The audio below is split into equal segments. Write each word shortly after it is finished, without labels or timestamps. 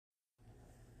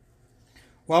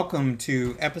Welcome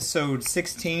to episode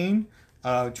 16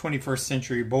 of 21st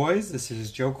Century Boys. This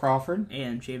is Joe Crawford.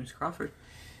 And James Crawford.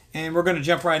 And we're going to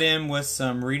jump right in with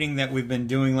some reading that we've been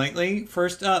doing lately.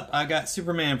 First up, I got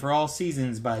Superman for All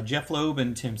Seasons by Jeff Loeb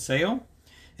and Tim Sale.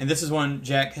 And this is one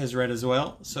Jack has read as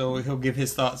well, so he'll give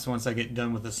his thoughts once I get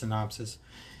done with the synopsis.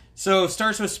 So, it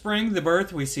starts with spring, the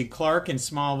birth. We see Clark in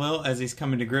Smallville as he's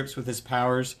coming to grips with his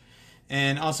powers.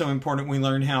 And also important, we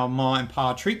learn how Ma and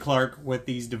Pa treat Clark with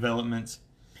these developments.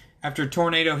 After a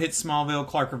tornado hits Smallville,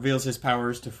 Clark reveals his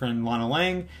powers to friend Lana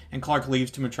Lang, and Clark leaves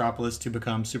to Metropolis to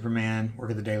become Superman, work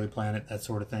at the Daily Planet, that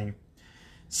sort of thing.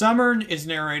 Summer is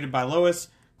narrated by Lois.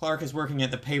 Clark is working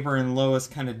at the paper, and Lois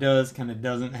kind of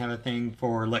doesn't have a thing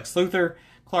for Lex Luthor.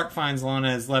 Clark finds Lana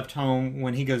has left home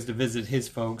when he goes to visit his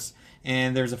folks,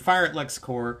 and there's a fire at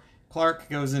LexCorp. Clark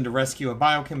goes in to rescue a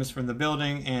biochemist from the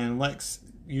building, and Lex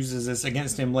uses this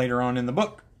against him later on in the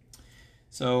book.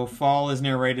 So, Fall is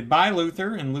narrated by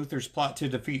Luthor, and Luthor's plot to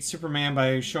defeat Superman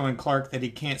by showing Clark that he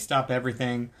can't stop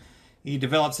everything. He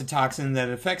develops a toxin that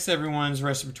affects everyone's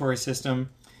respiratory system.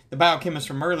 The biochemist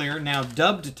from earlier, now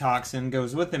dubbed Toxin,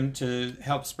 goes with him to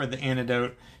help spread the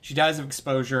antidote. She dies of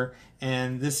exposure,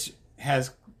 and this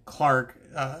has Clark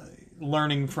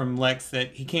learning from Lex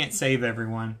that he can't save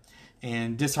everyone.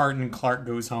 And disheartened, Clark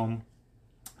goes home.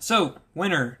 So,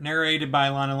 Winter, narrated by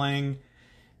Lana Lang.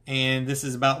 And this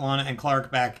is about Lana and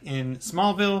Clark back in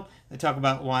Smallville. They talk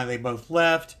about why they both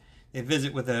left. They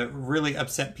visit with a really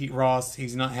upset Pete Ross.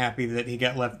 He's not happy that he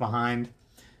got left behind.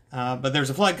 But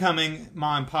there's a flood coming.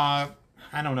 Ma and Pa,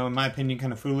 I don't know, in my opinion,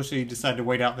 kind of foolishly decide to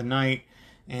wait out the night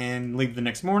and leave the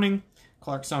next morning.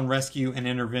 Clark's on rescue and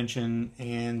intervention,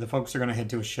 and the folks are going to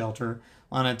head to a shelter.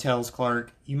 Lana tells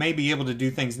Clark, "You may be able to do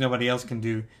things nobody else can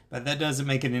do, but that doesn't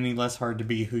make it any less hard to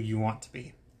be who you want to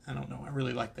be." I don't know. I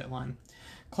really like that line.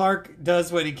 Clark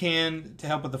does what he can to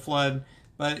help with the flood,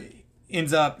 but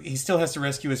ends up, he still has to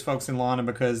rescue his folks in Lana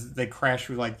because they crash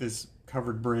through like this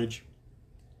covered bridge.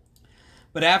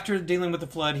 But after dealing with the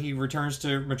flood, he returns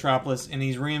to Metropolis and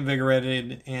he's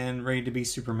reinvigorated and ready to be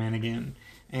Superman again.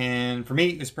 And for me,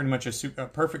 it's pretty much a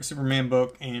perfect Superman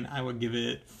book, and I would give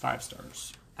it 5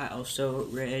 stars. I also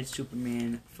read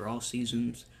Superman for All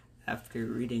Seasons after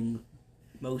reading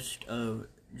most of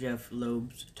Jeff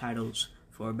Loeb's titles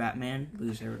for Batman,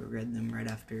 because I read them right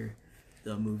after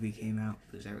the movie came out,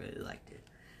 because I really liked it.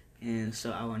 And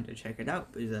so I wanted to check it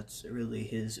out, because that's really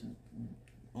his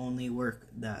only work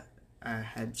that I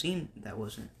had seen that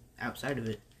wasn't outside of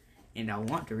it. And I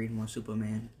want to read more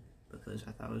Superman, because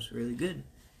I thought it was really good.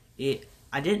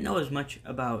 I didn't know as much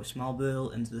about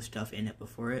Smallville and the stuff in it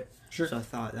before it, Sure. So I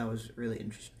thought that was really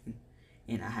interesting,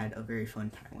 and I had a very fun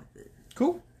time with it.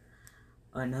 Cool.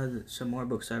 Some more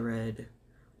books I read.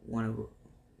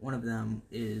 One of them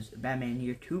is Batman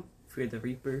Year 2, Fear the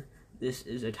Reaper. This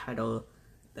is a title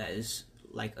that is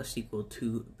like a sequel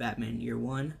to Batman Year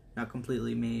 1, not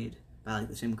completely made by like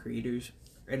the same creators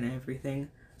and everything,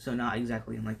 so not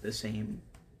exactly in like the same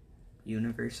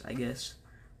universe, I guess,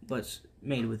 but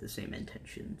made with the same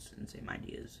intentions and same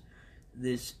ideas.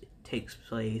 This takes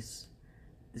place,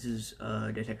 this is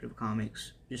Detective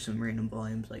Comics, just some random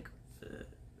volumes, like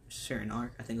certain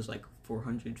arc, I think it's like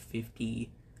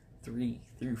 453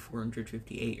 through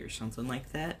 458 or something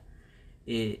like that.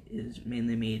 It is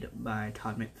mainly made by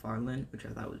Todd McFarlane, which I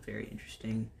thought was very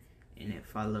interesting, and it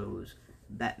follows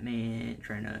Batman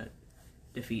trying to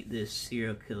defeat this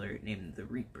serial killer named the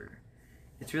Reaper.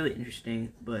 It's really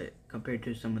interesting, but compared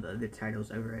to some of the other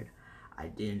titles I've read, I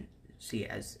didn't see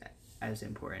it as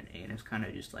important, and it's kind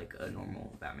of just like a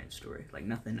normal Batman story, like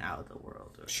nothing out of the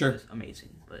world or Sure. It's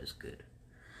amazing, but it's good.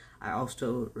 I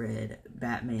also read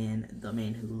Batman, The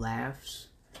Man Who Laughs.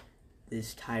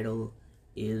 This title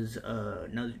is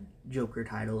another Joker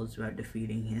title. It's about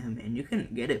defeating him, and you can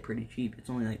get it pretty cheap. It's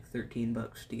only like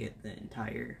 $13 to get the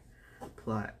entire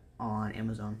plot on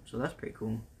Amazon, so that's pretty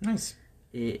cool. Nice.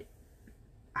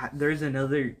 There's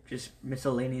another just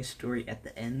miscellaneous story at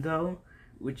the end, though,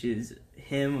 which is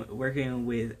him working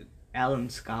with Alan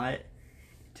Scott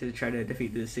to try to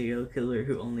defeat the serial killer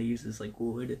who only uses like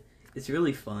wood. It's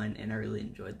really fun, and I really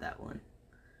enjoyed that one.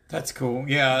 That's cool.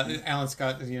 Yeah, Alan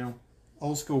Scott,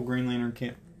 old school Green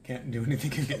Lantern can't do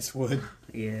anything against wood.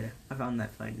 Yeah, I found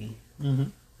that funny.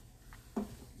 Mm-hmm.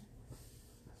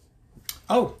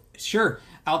 Oh, sure.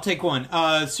 I'll take one.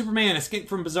 Superman, Escape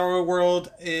from Bizarro World.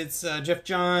 It's Jeff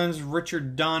Johns,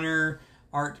 Richard Donner,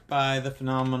 art by the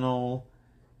phenomenal...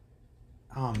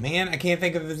 Oh, man, I can't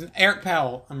think of his... Eric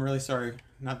Powell. I'm really sorry.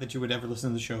 Not that you would ever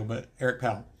listen to the show, but Eric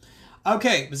Powell.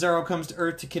 Okay, Bizarro comes to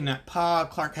Earth to kidnap Pa.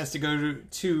 Clark has to go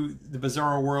to the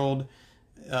Bizarro world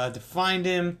to find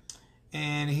him.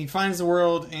 and he finds the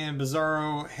world, and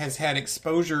Bizarro has had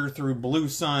exposure through Blue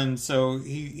Sun, so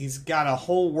he's got a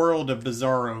whole world of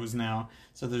Bizarros now.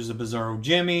 So there's a Bizarro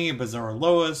Jimmy, a Bizarro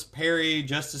Lois, Perry,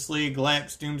 Justice League,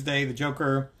 Lex, Doomsday, the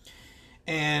Joker.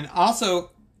 And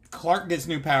also, Clark gets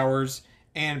new powers,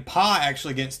 and Pa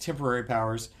actually gets temporary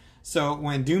powers. So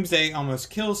when Doomsday almost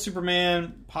kills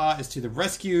Superman, Pa is to the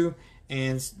rescue,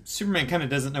 and Superman kind of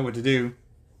doesn't know what to do.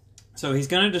 So he's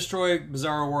going to destroy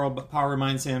Bizarro World, but Pa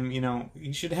reminds him,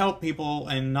 you should help people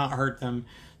and not hurt them.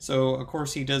 So, of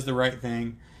course, he does the right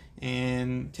thing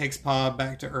and takes Pa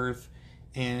back to Earth.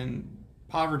 And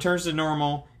Pa returns to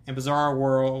normal, and Bizarro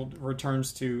World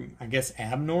returns to, I guess,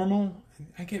 abnormal.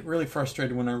 I get really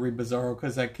frustrated when I read Bizarro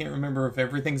because I can't remember if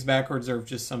everything's backwards or if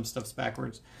just some stuff's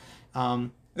backwards.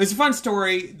 It was a fun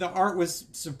story. The art was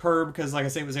superb because, like I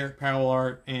say, it was Eric Powell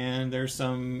art, and there's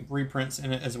some reprints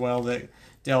in it as well that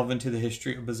delve into the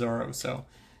history of Bizarro. So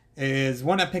it is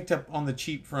one I picked up on the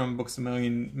cheap from Books A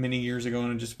Million many years ago,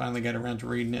 and I just finally got around to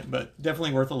reading it. But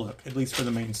definitely worth a look, at least for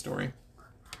the main story.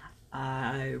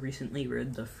 I recently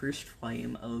read the first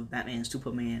volume of Batman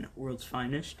Superman World's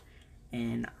Finest,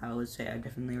 and I would say I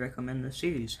definitely recommend the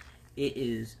series. It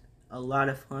is a lot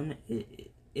of fun.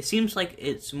 It seems like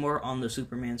it's more on the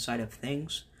Superman side of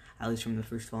things, at least from the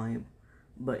first volume,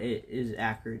 but it is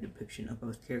accurate depiction of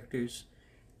both characters.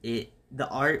 The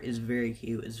art is very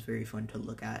cute, it's very fun to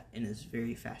look at, and it's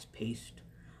very fast paced.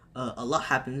 A lot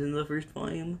happens in the first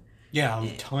volume. Yeah,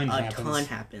 a ton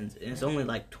happens, and it's only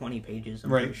like 20 pages, I'm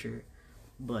pretty sure.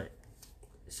 But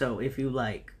so if you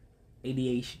like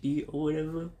ADHD or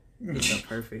whatever, it's a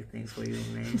perfect thing for you,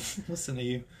 man. Listen to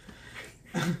you.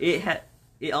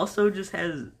 It also just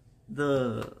has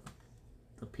the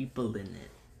people in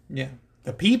it. Yeah,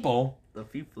 the people. The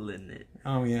people in it.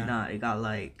 Oh yeah. Nah, it got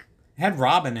like. It had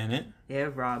Robin in it. It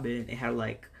had Robin. It had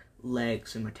like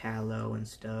Lex and Metallo and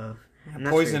stuff.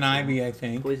 Poison Ivy, I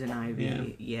think. Poison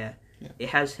Ivy, yeah. It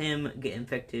has him get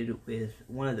infected with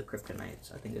one of the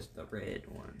kryptonites. I think it's the red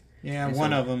one. Yeah, and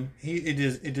one of them.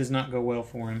 It does not go well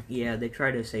for him. Yeah, they try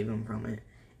to save him from it,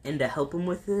 and to help him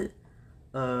with it,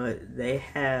 they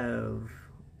have.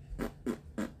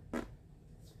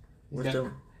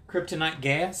 Kryptonite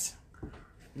gas?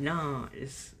 No,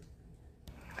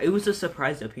 it was a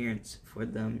surprise appearance for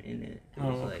them in it. It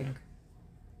was okay. like,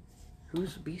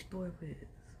 who's Beast Boy with?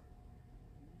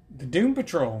 The Doom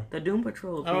Patrol. The Doom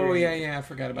Patrol appeared. Oh, yeah, I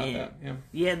forgot about that. Yeah.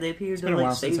 Yeah, they appeared it's to been a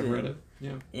while save since him. I've read it.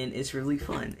 Yeah. And it's really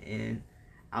fun. And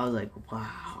I was like,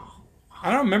 wow.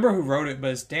 I don't remember who wrote it,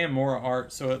 but it's Dan Mora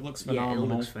art, so it looks phenomenal.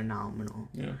 Yeah, it looks phenomenal.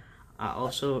 Yeah. I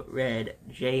also read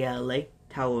JLA,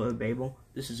 Tower of Babel.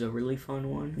 This is a really fun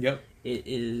one. Yep. It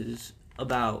is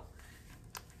about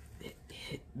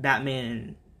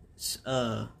Batman,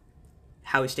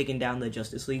 how he's taking down the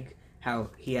Justice League, how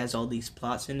he has all these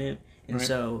plots in it, and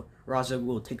so Ra's al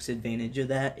Ghul takes advantage of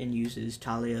that and uses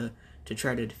Talia to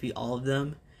try to defeat all of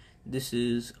them. This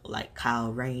is like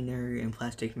Kyle Rayner and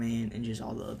Plastic Man and just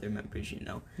all the other members,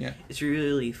 Yeah. It's a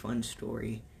really fun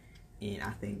story, and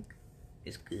I think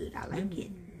it's good. I like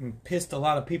it. Pissed a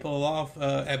lot of people off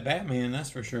at Batman,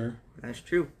 that's for sure. That's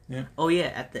true. Yeah. Oh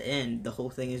yeah, at the end, the whole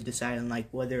thing is deciding like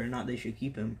whether or not they should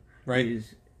keep him. Right.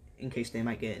 Because in case they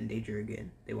might get in danger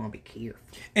again, they want to be careful.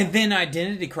 And then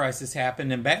Identity Crisis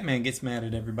happened, and Batman gets mad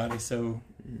at everybody. So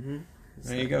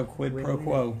there you go, quid pro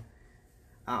quo.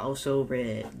 I also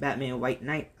read Batman White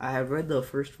Knight. I have read the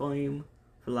first volume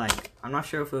for I'm not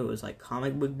sure if it was like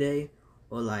Comic Book Day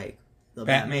or like the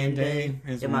Batman Day.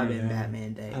 It might have been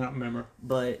Batman Day. I don't remember.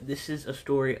 But this is a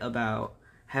story about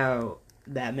how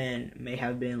Batman may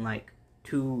have been like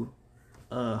too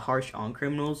harsh on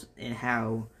criminals, and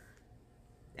how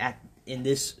in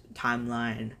this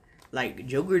timeline, like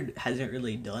Joker hasn't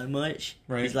really done much.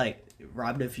 Right. He's like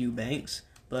robbed a few banks,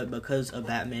 but because of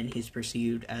Batman, he's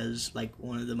perceived as like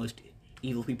one of the most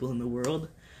evil people in the world.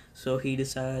 So he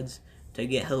decides to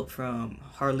get help from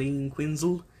Harleen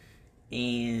Quinzel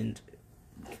and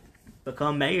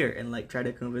become mayor and like try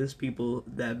to convince people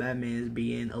that Batman is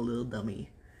being a little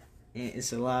dummy. And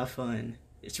it's a lot of fun.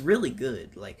 It's really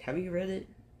good. Like, have you read it?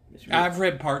 I've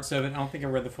read parts of it. I don't think I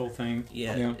read the full thing.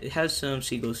 Yeah. It has some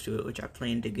sequels to it, which I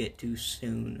plan to get to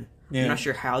soon. Yeah. I'm not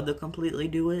sure how they'll completely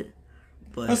do it,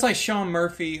 but it's like Sean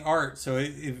Murphy art, so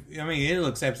it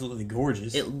looks absolutely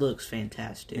gorgeous. It looks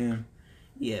fantastic.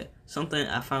 Yeah. Something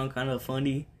I found kind of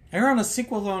funny. They're on a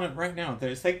sequel on it right now.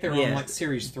 It's like they're on like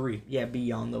series 3. Yeah,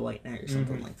 Beyond the White Knight or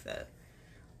something like that.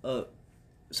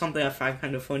 Something I find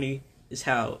kind of funny is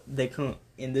how they come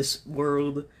in this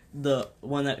world. The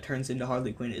one that turns into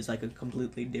Harley Quinn is like a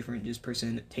completely different just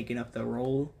person taking up the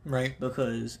role. Right.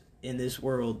 Because in this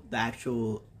world, the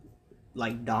actual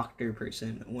like doctor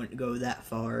person wouldn't go that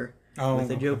far Oh, with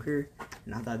the okay. Joker,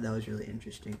 and I thought that was really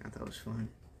interesting. I thought it was fun.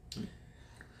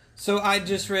 So I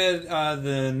just read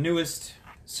the newest,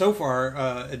 so far,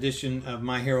 edition of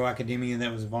My Hero Academia.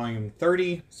 That was volume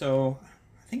 30. So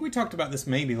I think we talked about this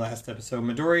maybe last episode.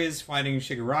 Midoriya is fighting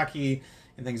Shigaraki,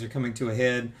 and things are coming to a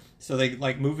head. So they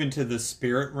like move into the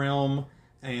spirit realm,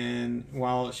 and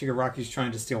while Shigaraki's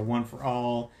trying to steal One for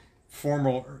All,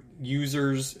 formal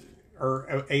users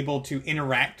are able to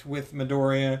interact with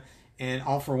Midoriya, and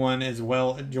All for One as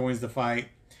well joins the fight.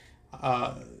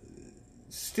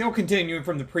 Still continuing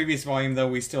from the previous volume, though,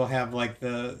 we still have like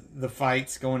the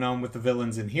fights going on with the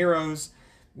villains and heroes.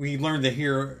 We learned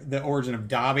the origin of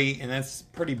Dabi, and that's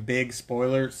pretty big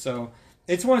spoiler. So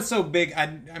it's one so big,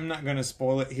 I'm not going to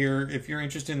spoil it here. If you're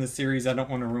interested in the series, I don't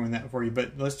want to ruin that for you.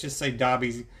 But let's just say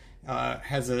Dabi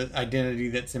has an identity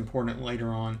that's important later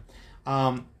on.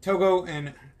 Togo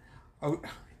and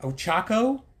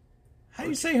Ochako. How do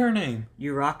you say her name?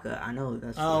 Uraka, I know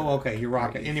that's. Oh, okay,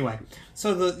 Uraka. Anyway,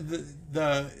 so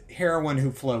the heroine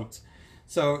who floats.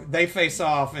 So they face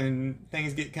off, and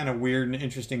things get kind of weird and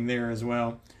interesting there as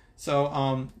well. So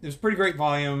it was a pretty great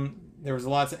volume. There was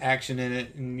lots of action in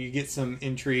it, and you get some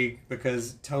intrigue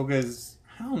because Toga's.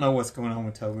 I don't know what's going on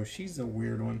with Toga. She's a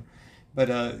weird one, but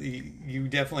you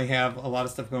definitely have a lot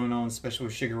of stuff going on, especially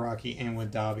with Shigaraki and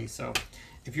with Dabi. So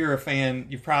if you're a fan,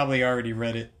 you've probably already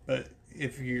read it, but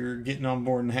if you're getting on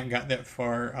board and haven't got that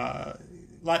far, a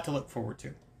lot to look forward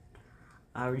to.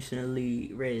 I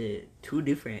recently read 2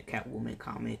 different Catwoman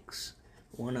comics.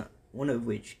 One of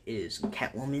which is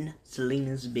Catwoman,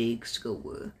 Selena's Big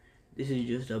Score. This is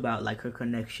just about like her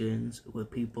connections with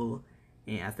people,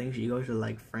 and I think she goes to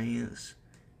like France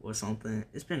or something.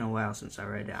 It's been a while since I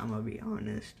read it, I'm gonna be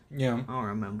honest. Yeah. I don't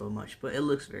remember much, but it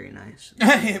looks very nice.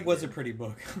 It was a pretty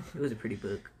book. It was a pretty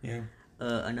book. Yeah.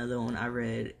 Another one I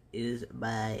read is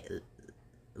by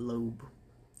Loeb.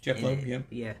 Jeff And Loeb, yeah.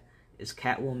 Yeah. It's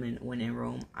Catwoman When in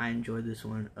Rome. I enjoyed this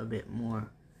one a bit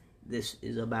more. This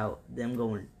is about them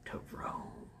going to Rome.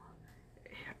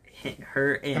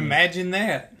 Her and Imagine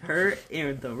that. her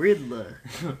and the Riddler.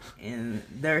 And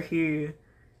they're here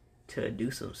to do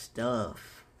some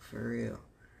stuff. For real.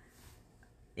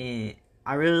 And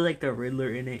I really like the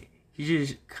Riddler in it. He's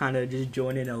just kind of just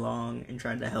joining along and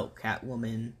trying to help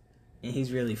Catwoman. And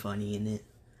he's really funny in it.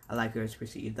 I like her as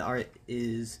perceived. The art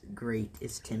is great.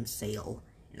 It's Tim Sale.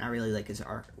 And I really like his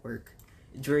artwork.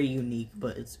 It's very unique,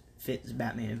 but it fits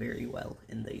Batman very well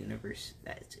in the universe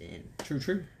that it's in.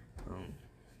 True.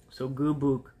 So good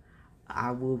book. I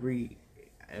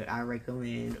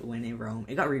recommend When in Rome.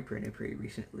 It got reprinted pretty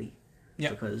recently.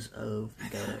 Yeah. Because of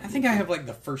I think I have like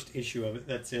the first issue of it.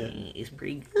 That's it. It's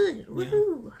pretty good.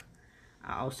 Woohoo!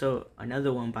 Also,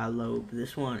 another one by Loeb.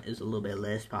 This one is a little bit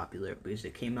less popular because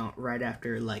it came out right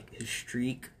after like his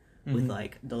streak with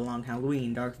like The Long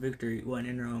Halloween, Dark Victory, When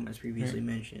in Rome, as previously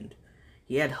mentioned.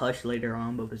 He had Hush later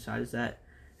on, but besides that,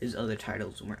 his other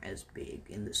titles weren't as big,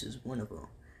 and this is one of them.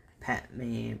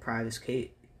 Batman Private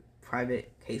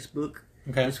Case Book.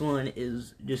 Okay. This one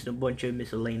is just a bunch of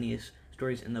miscellaneous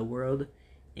stories in the world,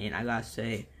 and I gotta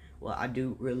say, well, I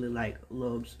do really like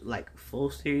Loeb's like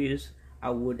full series. I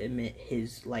would admit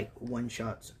his like one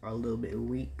shots are a little bit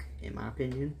weak in my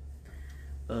opinion.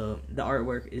 The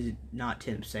artwork is not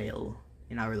Tim Sale,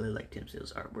 and I really like Tim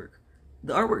Sale's artwork.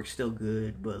 The artwork's still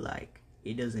good, but like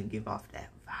it doesn't give off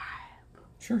that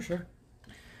vibe. Sure.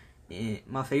 And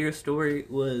my favorite story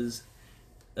was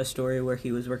a story where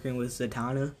he was working with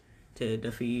Zatanna to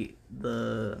defeat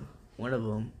one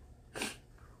of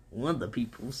the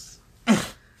peoples.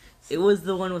 It was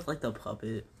the one with like the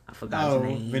puppet. I forgot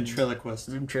his name.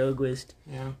 Ventriloquist.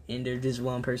 Yeah. And there's just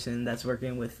one person that's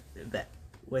working with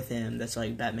him that's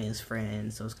like Batman's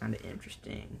friend, so it's kind of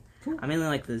interesting. Cool. I mainly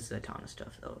like the Zatanna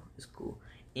stuff though. It's cool.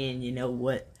 And you know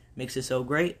what makes it so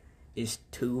great? It's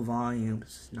 2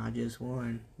 volumes, not just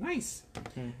one. Nice.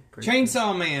 Pretty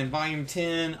Chainsaw Man, Volume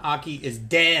 10. Aki is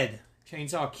dead.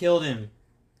 Chainsaw killed him.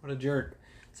 What a jerk.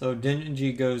 So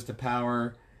Denji goes to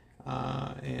power,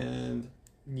 and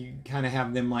you kind of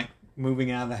have them like moving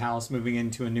out of the house, moving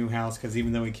into a new house, because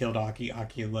even though he killed Aki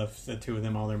had left the 2 of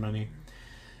them all their money.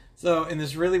 So in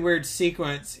this really weird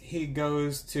sequence, he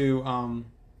goes to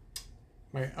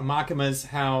Amakima's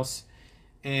house,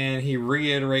 and he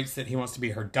reiterates that he wants to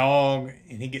be her dog,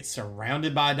 and he gets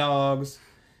surrounded by dogs.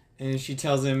 And she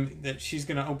tells him that she's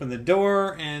going to open the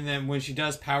door, and then when she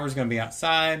does, Power's going to be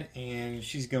outside, and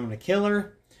she's going to kill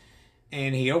her.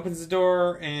 And he opens the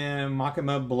door, and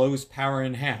Makima blows Power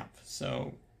in half.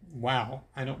 So, wow.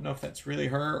 I don't know if that's really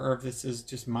her, or if this is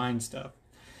just mind stuff.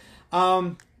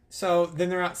 So, then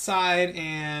they're outside,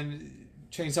 and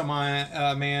Chainsaw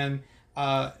Man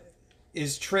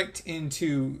is tricked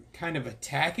into kind of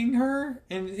attacking her,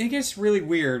 and it gets really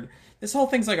weird. This whole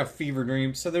thing's like a fever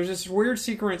dream. So there's this weird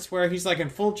sequence where he's like in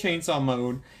full chainsaw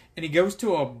mode, and he goes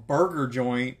to a burger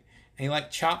joint, and he like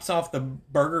chops off the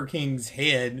Burger King's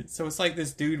head. So it's like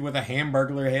this dude with a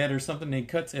hamburger head or something, and he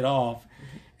cuts it off.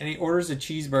 And he orders a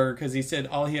cheeseburger because he said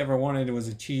all he ever wanted was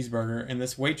a cheeseburger. And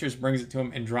this waitress brings it to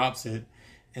him and drops it.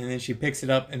 And then she picks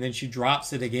it up, and then she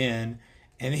drops it again.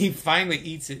 And he finally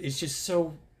eats it. It's just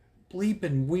so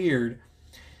bleeping weird.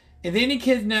 And then he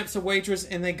kidnaps a waitress,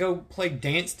 and they go play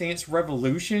Dance Dance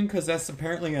Revolution, because that's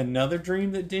apparently another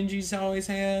dream that Denji's always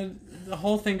had. The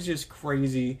whole thing's just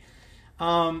crazy.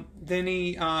 Then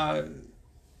he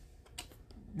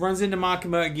runs into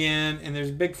Makima again, and there's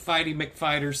big fighty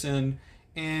McFighterson,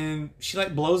 and she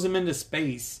like blows him into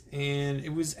space, and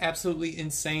it was absolutely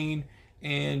insane.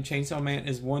 And Chainsaw Man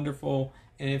is wonderful.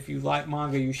 And if you like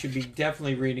manga, you should be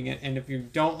definitely reading it. And if you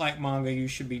don't like manga, you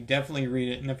should be definitely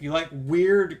reading it. And if you like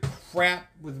weird crap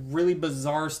with really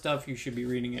bizarre stuff, you should be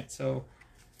reading it. So,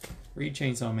 read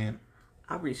Chainsaw Man.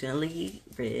 I recently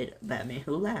read Batman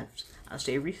Who Laughs. I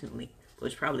say recently, but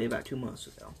it's probably about 2 months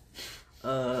ago.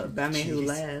 Batman Who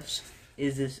Laughs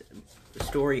is this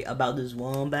story about this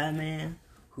one Batman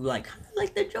who like kind of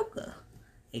like the Joker.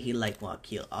 And he like want to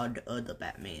kill all the other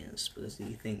Batmans because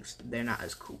he thinks they're not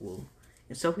as cool.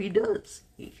 And so he does.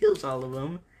 He kills all of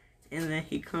them. And then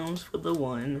he comes for the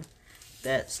one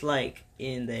that's, like,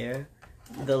 in there.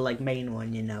 The, like, main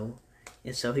one, you know.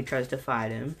 And so he tries to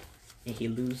fight him. And he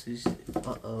loses.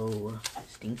 Uh-oh.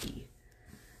 Stinky.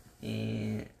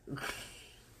 And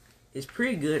it's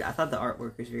pretty good. I thought the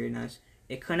artwork was very nice.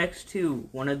 It connects to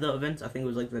one of the events. I think it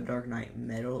was, like, the Dark Knight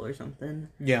Metal or something.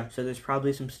 Yeah. So there's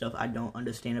probably some stuff I don't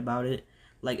understand about it.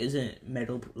 Like, isn't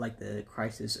Metal, like, the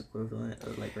Crisis equivalent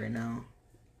of, like, right now?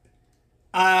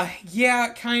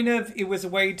 Yeah, kind of. It was a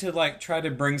way to like try to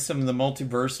bring some of the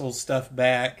multiversal stuff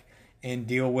back and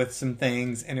deal with some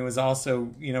things, and it was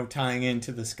also, you know, tying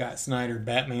into the Scott Snyder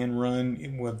Batman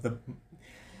run with the.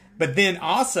 But then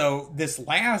also this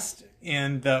last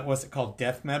in the what's it called,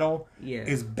 Death Metal,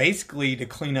 is basically to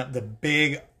clean up the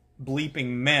big bleeping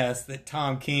mess that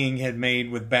Tom King had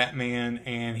made with Batman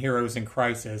and Heroes in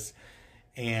Crisis,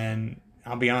 and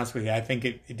I'll be honest with you, I think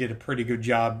it did a pretty good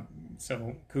job.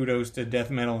 So kudos to Death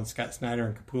Metal and Scott Snyder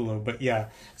and Capullo. But yeah,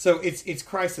 so it's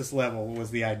Crisis level was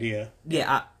the idea.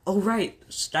 Yeah. Right.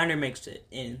 Snyder makes it,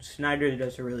 and Snyder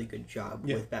does a really good job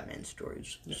with Batman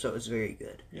stories. Yeah. So it's very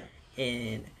good. Yeah.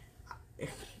 And the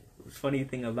funny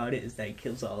thing about it is that he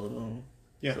kills all of them.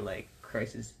 Yeah. So like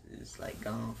Crisis is like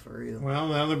gone for real. Well,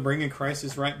 now they're bringing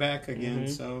Crisis right back again.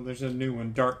 Mm-hmm. So there's a new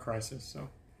one, Dark Crisis. So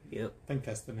yep, I think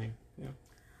that's the name. Yeah.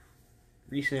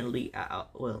 Recently,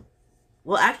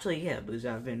 Well, actually, yeah, because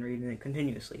I've been reading it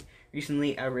continuously.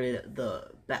 Recently, I read the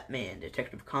Batman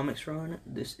Detective Comics run.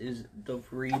 This is the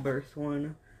Rebirth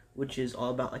one, which is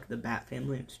all about, like, the Bat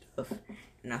family and stuff.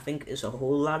 And I think it's a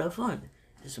whole lot of fun.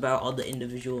 It's about all the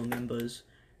individual members,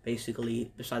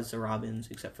 basically, besides the Robins,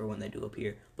 except for when they do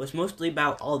appear. But it's mostly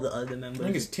about all the other members. I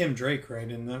think it's Tim Drake, right,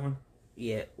 in that one?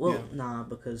 Yeah. Well, nah,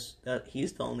 because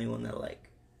he's the only one that, like,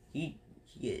 he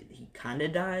kind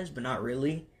of dies, but not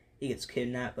really. He gets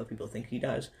kidnapped, but people think he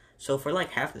dies. So for like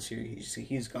half the series,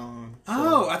 he's gone. So.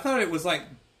 Oh, I thought it was like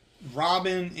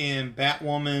Robin and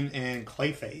Batwoman and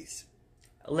Clayface.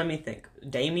 Let me think.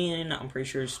 Damian, I'm pretty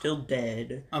sure, is still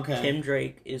dead. Okay. Tim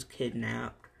Drake is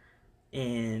kidnapped.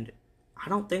 And I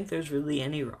don't think there's really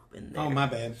any Robin there. Oh, my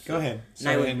bad. Go ahead.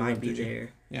 Nightwing might be there.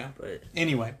 Yeah. But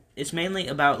anyway. It's mainly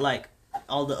about like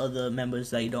all the other members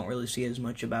that you don't really see as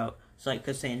much about. It's like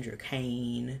Cassandra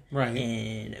Cain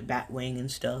and Batwing and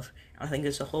stuff. I think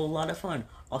it's a whole lot of fun.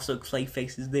 Also,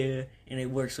 Clayface is there, and it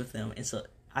works with them.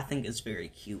 I think it's very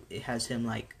cute. It has him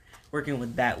like working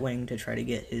with Batwing to try to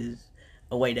get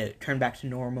a way to turn back to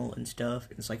normal and stuff.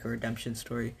 It's like a redemption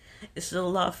story. It's a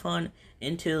lot of fun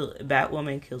until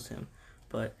Batwoman kills him.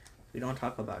 But we don't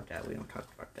talk about that.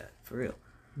 For real.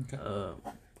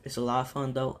 Okay. It's a lot of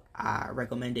fun though. I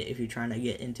recommend it if you're trying to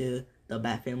get into the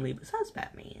Bat family besides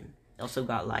Batman. Also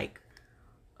got like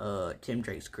Tim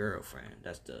Drake's girlfriend.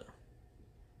 That's the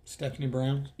Stephanie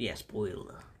Brown. Yeah,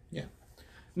 spoiler. Yeah.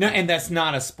 No, and that's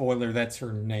not a spoiler. That's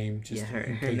her name. Just her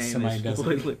in name case somebody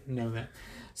doesn't know that.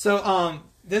 So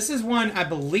this is one I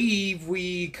believe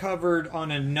we covered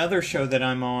on another show that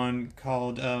I'm on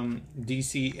called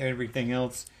DC Everything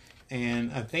Else,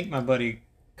 and I think my buddy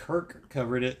Kirk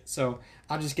covered it. So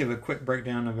I'll just give a quick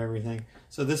breakdown of everything.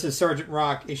 So this is Sergeant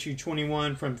Rock, issue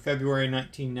 21 from February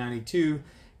 1992.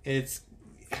 It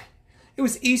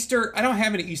was Easter. I don't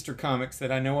have any Easter comics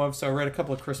that I know of, so I read a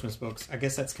couple of Christmas books. I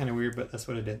guess that's kind of weird, but that's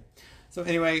what I did. So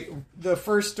anyway, the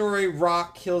first story,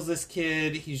 Rock kills this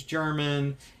kid. He's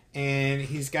German, and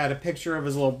he's got a picture of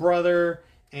his little brother,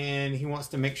 and he wants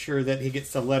to make sure that he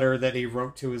gets the letter that he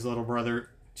wrote to his little brother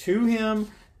to him,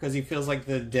 because he feels like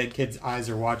the dead kid's eyes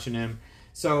are watching him.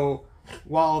 So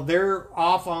while they're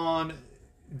off on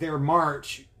their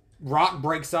march, Rock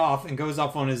breaks off and goes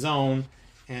off on his own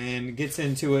and gets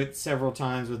into it several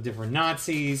times with different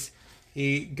Nazis.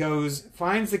 He goes,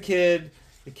 finds the kid.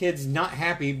 The kid's not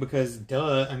happy because,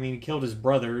 duh, I mean, he killed his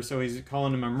brother, so he's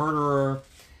calling him a murderer.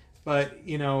 But,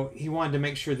 you know, he wanted to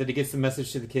make sure that he gets the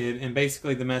message to the kid. And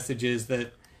basically the message is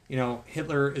that, you know,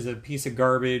 Hitler is a piece of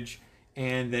garbage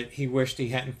and that he wished he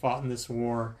hadn't fought in this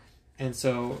war. And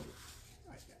so,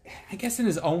 I guess in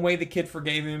his own way, the kid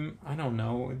forgave him. I don't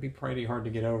know. It'd be pretty hard to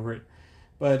get over it.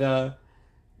 But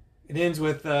it ends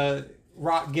with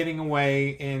Rock getting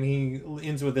away, and he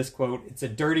ends with this quote: "It's a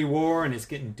dirty war, and it's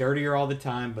getting dirtier all the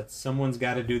time, but someone's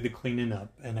got to do the cleaning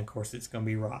up." And, of course, it's going to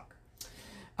be Rock.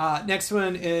 Next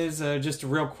one is just a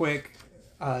real quick,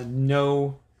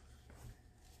 no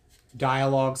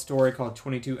dialogue story called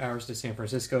 22 Hours to San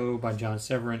Francisco by John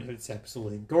Severin. It's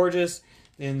absolutely gorgeous.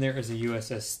 Then there is a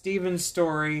USS Stevens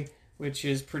story, which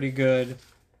is pretty good.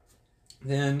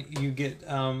 Then you get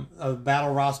a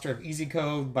battle roster of Easy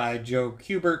Code by Joe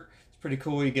Kubert. It's pretty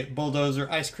cool. You get Bulldozer,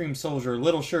 Ice Cream Soldier,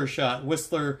 Little Sure Shot,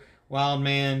 Whistler, Wild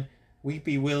Man,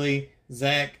 Weepy Willie,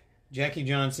 Zach, Jackie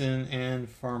Johnson, and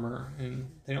Farmer. And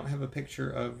they don't have a picture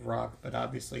of Rock, but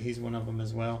obviously he's one of them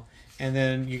as well. And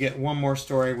then you get one more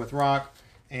story with Rock,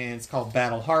 and it's called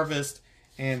Battle Harvest.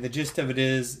 And the gist of it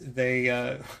is they...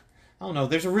 I don't know,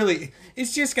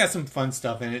 it's just got some fun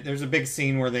stuff in it. There's a big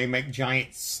scene where they make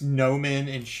giant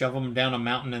snowmen and shove them down a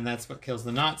mountain, and that's what kills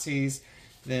the Nazis.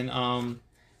 Then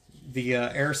the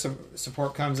air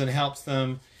support comes and helps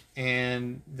them,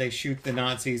 and they shoot the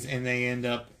Nazis, and they end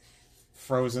up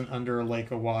frozen under a lake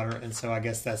of water, and so I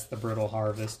guess that's the Brittle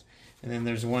Harvest. And then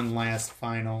there's one last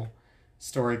final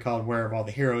story called Where Have All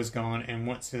the Heroes Gone? And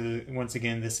once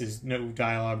again, this is no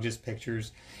dialogue, just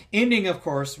pictures. Ending, of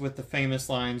course, with the famous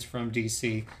lines from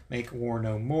DC, Make War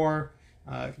No More.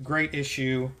 Great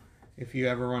issue. If you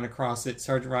ever run across it,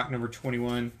 Sergeant Rock number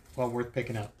 21, well worth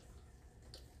picking up.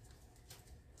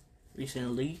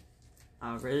 Recently,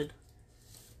 I read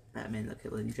Batman the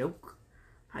Killing Joke.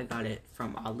 I got it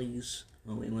from Ollie's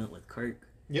when we went with Kirk.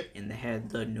 Yep. And they had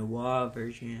the noir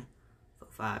version for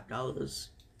 $5.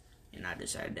 And I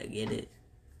decided to get it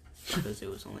because it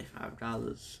was only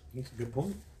 $5. That's a good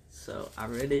point. So I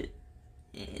read it,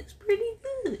 and it's pretty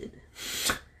good.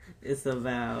 It's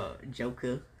about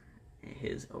Joker and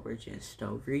his origin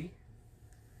story,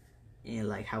 and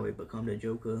like how he become the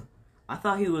Joker. I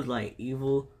thought he was like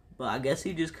evil, but I guess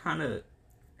he just kind of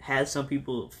had some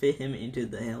people fit him into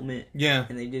the helmet. Yeah.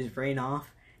 And they just ran off.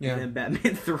 Yeah. And then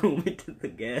Batman threw him into the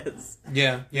gas.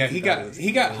 Yeah. He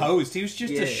got hosed. He was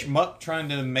just a schmuck trying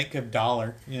to make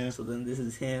 $1. Yeah. So then this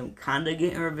is him kind of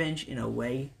getting revenge in a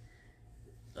way.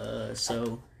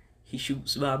 So he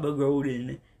shoots Barbara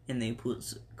Gordon and then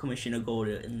puts Commissioner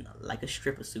Gordon in like a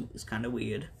stripper suit. It's kind of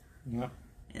weird. Yep.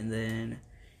 And then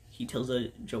he tells a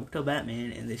joke to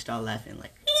Batman and they start laughing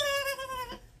like.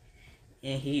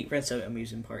 And he rents an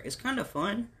amusement park. It's kind of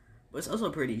fun, but it's also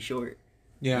pretty short.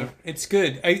 Yeah, it's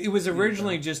good. It was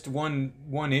originally just one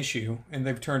issue, and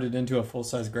they've turned it into a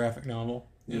full-size graphic novel.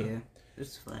 Yeah,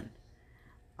 it's fun.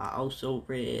 I also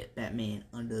read Batman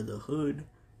Under the Hood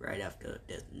right after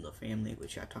Death in the Family,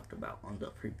 which I talked about on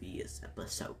the previous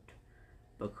episode.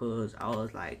 Because I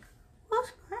was like,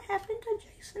 what's going to happen to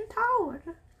Jason Todd?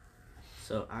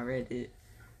 So I read it,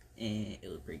 and it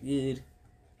was pretty good.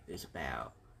 It's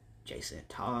about Jason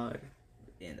Todd,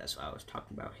 and that's why I was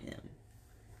talking about him.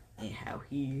 And how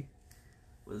he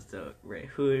was the Red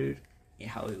Hood, and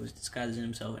how he was disguising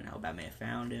himself, and how Batman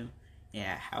found him,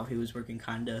 and how he was working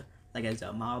kinda like as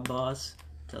a mob boss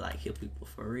to like kill people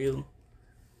for real.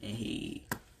 And he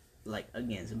like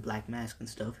against Black Mask and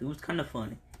stuff. He was kind of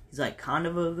funny. He's like kind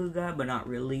of a good guy, but not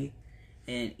really.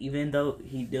 And even though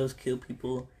he does kill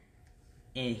people,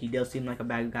 and he does seem like a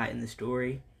bad guy in the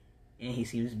story, and he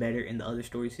seems better in the other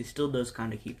stories, he still does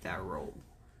kind of keep that role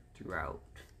throughout.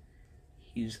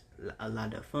 He's a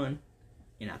lot of fun,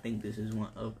 and I think this is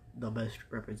one of the best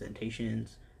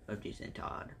representations of Jason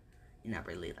Todd, and I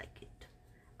really like it.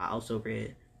 I also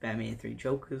read Batman 3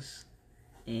 Jokers,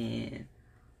 and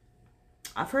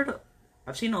I've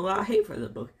seen a lot of hate for the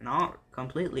book, and I don't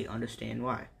completely understand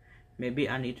why. Maybe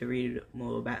I need to read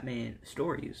more Batman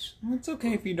stories. It's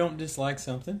okay if you don't dislike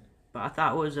something. But I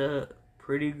thought it was a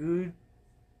pretty good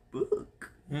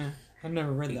book. Yeah, I've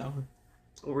never read that one.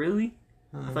 Oh, really?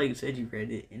 I thought you said you read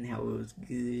it and how it was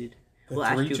good. The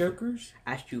Well, three Jokers?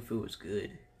 Asked you if it was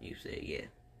good. You said yeah.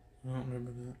 I don't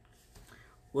remember that.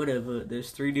 Whatever.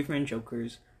 There's 3 different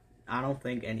Jokers. I don't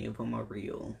think any of them are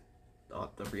real.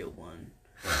 The real one.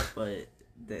 But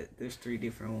there's 3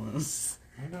 different ones.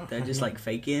 They're just like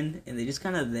faking, and they're just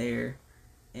kind of there,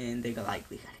 and they go like,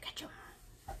 "We gotta catch him."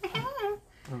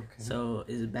 Okay. So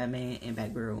it's Batman and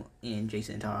Batgirl and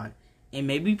Jason Todd, and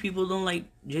maybe people don't like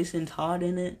Jason Todd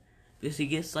in it because he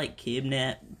gets like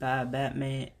kidnapped by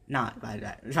Batman, not by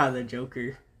the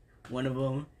Joker, one of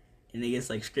them, and he gets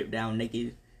like stripped down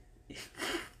naked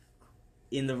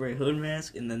in the Red Hood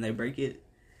mask, and then they break it.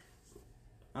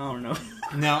 I don't know.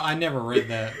 No, I never read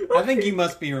that. I think you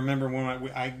must be remembering one.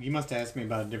 You must have asked me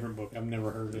about a different book. I've never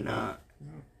heard of it. Nah.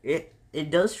 It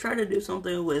does try to do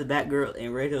something with Batgirl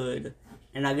and Red Hood,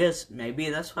 and I guess maybe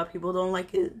that's why people don't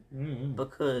like it,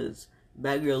 because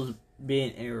Batgirl's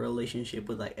been in a relationship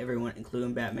with like everyone,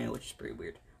 including Batman, which is pretty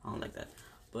weird. I don't like that,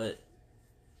 but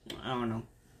I don't know.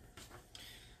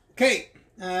 Okay,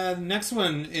 next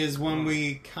one is one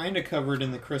we kind of covered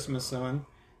in the Christmas one.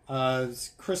 It's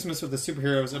Christmas with the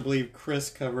Superheroes. I believe Chris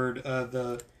covered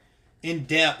in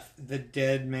depth the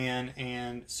Dead Man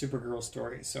and Supergirl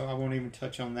story, so I won't even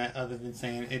touch on that other than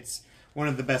saying it's one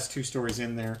of the best 2 stories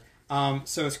in there.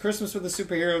 So it's Christmas with the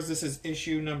Superheroes. This is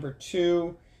issue number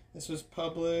 2. This was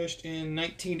published in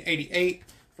 1988.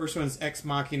 First one's Ex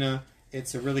Machina.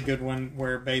 It's a really good one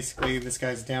where basically this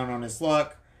guy's down on his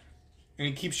luck, and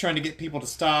he keeps trying to get people to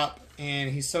stop,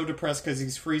 and he's so depressed because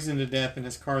he's freezing to death in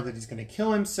his car that he's going to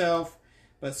kill himself.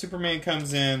 But Superman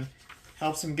comes in,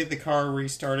 helps him get the car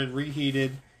restarted,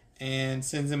 reheated, and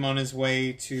sends him on his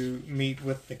way to meet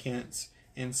with the Kents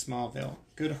in Smallville.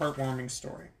 Good, heartwarming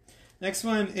story. Next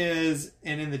one is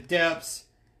And in the Depths.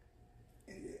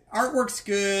 Artwork's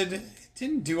good. It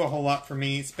didn't do a whole lot for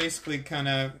me. It's basically kind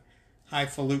of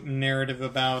highfalutin narrative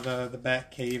about the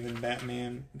Batcave and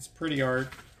Batman. It's pretty art.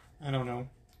 I don't know.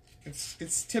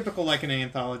 It's typical like an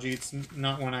anthology. It's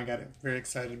not one I got very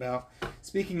excited about.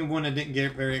 Speaking of one I didn't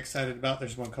get very excited about,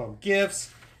 there's one called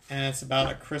Gifts, and it's about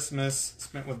a Christmas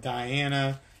spent with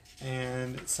Diana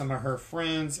and some of her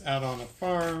friends out on a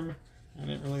farm. I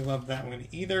didn't really love that one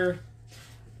either.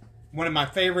 One of my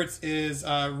favorites is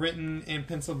written and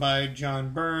penciled by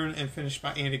John Byrne and finished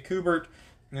by Andy Kubert,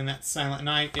 and that's Silent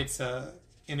Night. It's a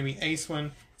Enemy Ace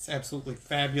one. It's absolutely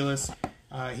fabulous.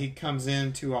 He comes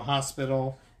into a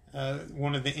hospital.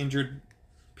 One of the injured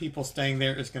people staying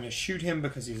there is going to shoot him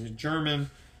because he's a German.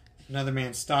 Another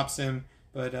man stops him,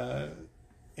 but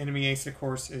Enemy Ace, of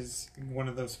course, is one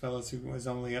of those fellas who was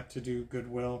only up to do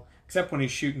goodwill, except when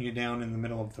he's shooting you down in the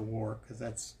middle of the war, because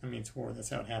it's war. That's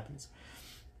how it happens.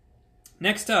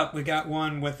 Next up, we got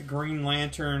one with Green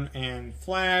Lantern and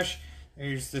Flash.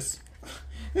 There's this.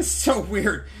 It's so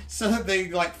weird. So they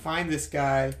find this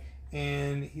guy,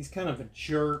 and he's kind of a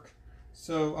jerk.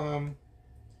 So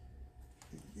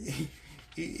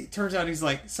it turns out he's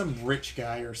like some rich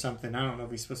guy or something. I don't know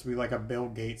if he's supposed to be like a Bill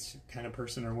Gates kind of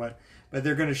person or what. But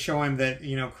they're going to show him that,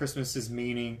 Christmas is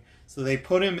meaning. So they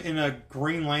put him in a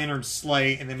Green Lantern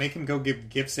sleigh, and they make him go give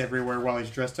gifts everywhere while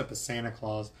he's dressed up as Santa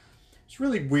Claus. It's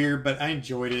really weird, but I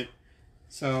enjoyed it.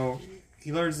 So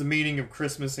he learns the meaning of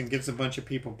Christmas and gives a bunch of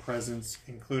people presents,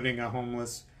 including a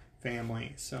homeless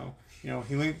family. So, he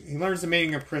learns the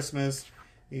meaning of Christmas.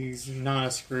 He's not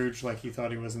a Scrooge like he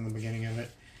thought he was in the beginning of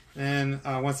it. And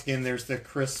once again, there's the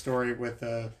Chris story with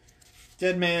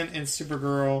Dead Man and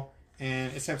Supergirl.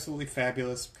 And it's absolutely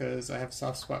fabulous because I have a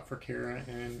soft spot for Kara.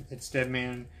 And it's Dead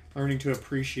Man learning to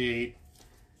appreciate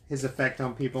his effect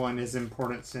on people and his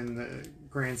importance in the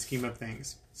grand scheme of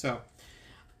things. So,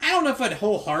 I don't know if I'd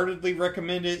wholeheartedly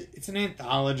recommend it. It's an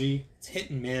anthology. It's hit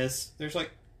and miss. There's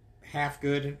half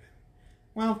good.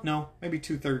 Well, no, maybe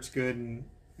 2/3 good and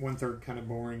 1/3 kind of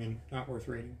boring and not worth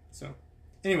reading. So,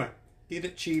 anyway, get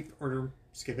it cheap or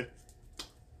skip it.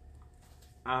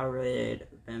 I read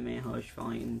Batman Hush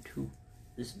Volume 2.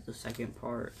 This is the second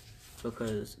part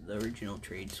because the original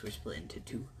trades were split into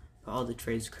 2. But all the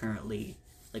trades currently,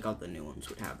 all the new ones,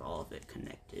 would have all of it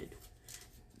connected.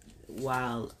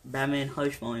 While Batman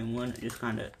Hush Volume 1 just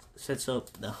kind of sets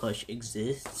up the Hush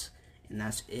exists, and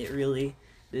that's it really.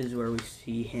 This is where we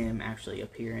see him actually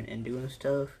appearing and doing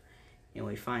stuff, and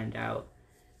we find out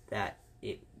that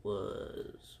it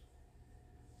was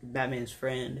Batman's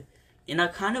friend, and I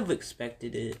kind of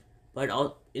expected it,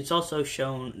 but it's also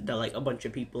shown that a bunch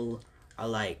of people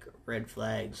are red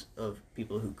flags of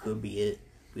people who could be it,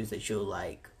 because they show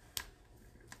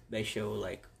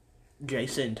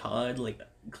Jason Todd,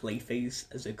 Clayface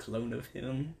as a clone of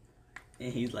him,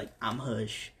 and he's like, I'm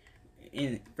Hush,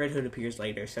 and Red Hood appears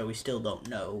later, so we still don't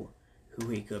know who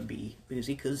he could be, because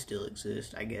he could still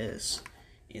exist, I guess,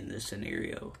 in this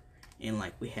scenario. And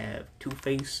like we have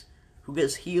Two-Face, who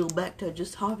gets healed back to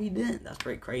just Harvey Dent. That's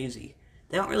pretty crazy.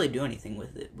 They don't really do anything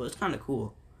with it, but it's kind of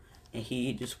cool. And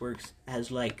he just works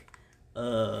as like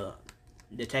a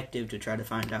detective to try to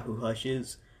find out who Hush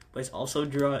is. But he's also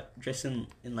dressed in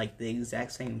like the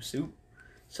exact same suit.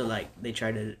 So like they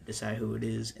try to decide who it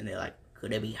is, and they're like,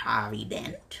 could it be Harvey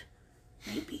Dent?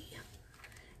 Maybe.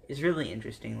 It's really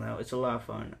interesting though. It's a lot of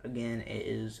fun. Again, it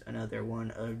is another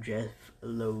one of Jeff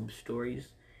Loeb's stories.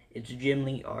 It's Jim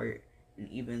Lee art, and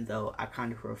even though I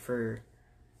kind of prefer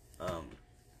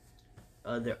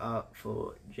other art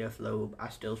for Jeff Loeb, I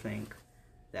still think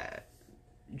that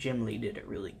Jim Lee did a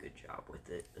really good job with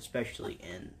it, especially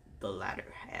in the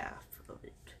latter half of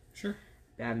it. Sure.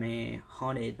 Batman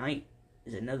Haunted Night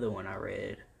is another one I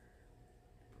read.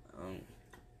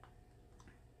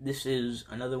 This is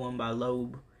another one by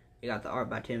Loeb. It got the art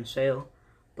by Tim Sale,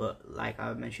 but like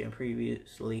I mentioned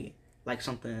previously, like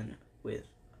something with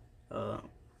the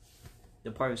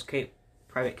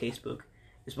private case book,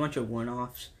 it's a bunch of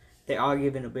one-offs. They are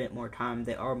given a bit more time.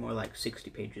 They are more like 60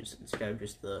 pages instead of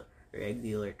just the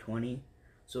regular 20.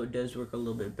 So it does work a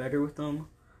little bit better with them.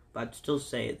 But I'd still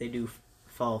say they do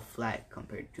fall flat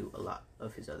compared to a lot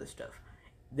of his other stuff.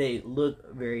 They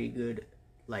look very good,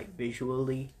 like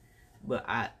visually. But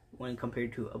when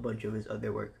compared to a bunch of his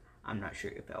other work, I'm not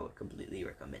sure if I would completely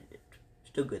recommend it.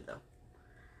 Still good though.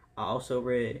 I also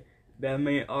read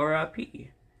Batman R.I.P.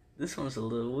 This one's a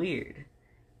little weird.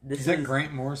 Is that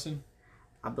Grant Morrison?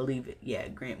 I believe it. Yeah,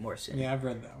 Grant Morrison. Yeah, I've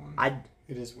read that one.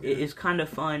 It is weird. It's kind of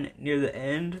fun near the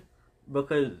end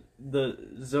because the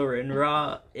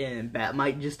Zor-En-Ra and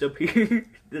Bat-Mite just appear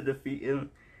to defeat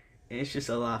him. And it's just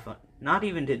a lot of fun. Not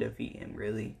even to defeat him,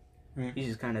 really. Right. He's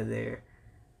just kind of there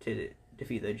to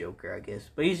defeat the Joker, I guess.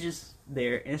 But he's just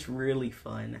there, and it's really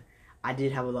fun. I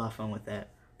did have a lot of fun with that.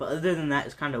 But other than that,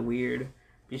 it's kind of weird.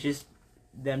 It's just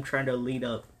them trying to lead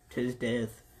up to his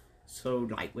death so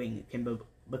Nightwing can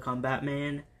become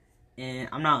Batman. And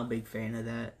I'm not a big fan of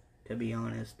that, to be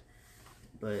honest.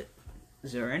 But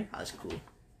Zor-En-Ra's cool. I'll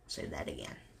say that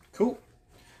again. Cool.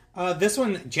 This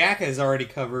one Jack has already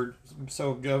covered,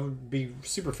 so I'll be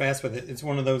super fast with it. It's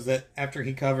one of those that after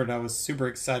he covered, I was super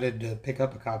excited to pick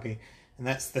up a copy. And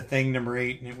that's The Thing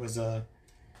 #8, and it was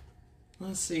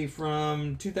let's see,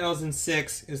 from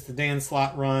 2006. It's the Dan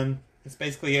Slott run. It's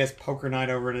basically he has poker night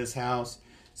over at his house.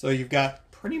 So you've got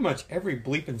pretty much every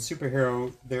bleeping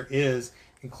superhero there is,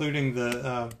 including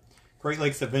the Great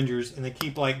Lakes Avengers, and they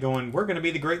keep like going, we're going to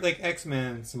be the Great Lake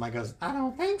X-Men. Somebody goes, I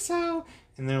don't think so.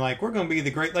 And they're like, we're going to be the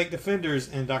Great Lake Defenders.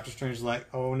 And Doctor Strange is like,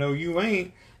 oh, no, you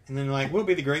ain't. And then they're like, we'll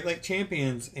be the Great Lake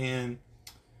Champions. And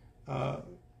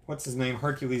what's his name?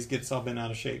 Hercules gets all bent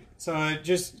out of shape. So it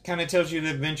just kind of tells you the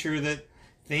adventure that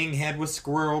Thing had with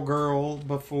Squirrel Girl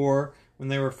before when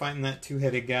they were fighting that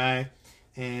two-headed guy.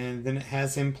 And then it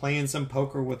has him playing some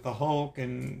poker with the Hulk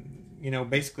and, you know,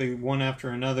 basically one after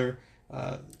another.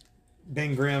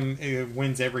 Ben Grimm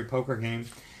wins every poker game.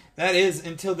 That is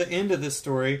until the end of this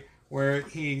story where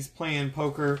he's playing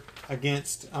poker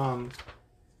against,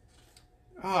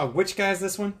 which guy is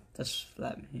this one? That's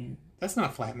Flatman. That's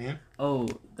not Flatman. Oh,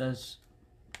 that's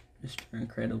Mr.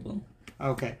 Incredible.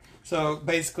 Okay. So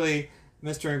basically,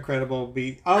 Mr. Incredible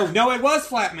beat... Oh, no, it was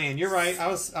Flatman. You're right. I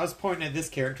was pointing at this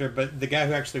character, but the guy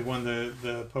who actually won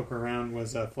the poker round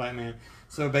was Flatman.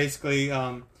 So basically,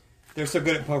 they're so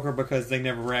good at poker because they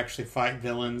never actually fight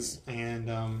villains. And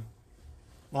a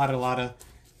lot of...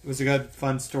 It was a good,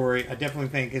 fun story. I definitely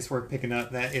think it's worth picking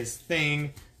up. That is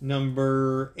Thing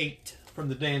 #8 from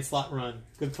the Dan Slott run.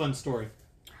 Good, fun story.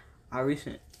 Kind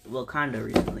of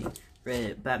recently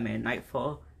read Batman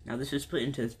Nightfall. Now, this is split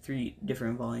into 3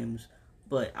 different volumes.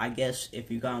 But I guess if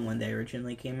you got when they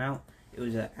originally came out, it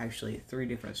was actually 3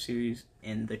 different series,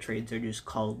 and the trades are just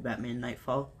called Batman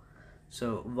Nightfall.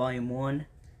 So Volume 1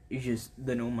 is just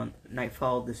the normal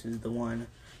Nightfall. This is the one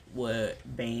where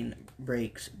Bane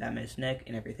breaks Batman's neck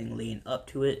and everything leading up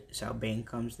to it. It's how Bane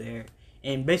comes there.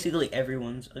 And basically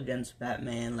everyone's against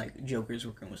Batman, like Joker's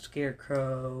working with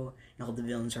Scarecrow, and all the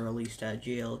villains are released out of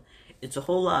jail. It's a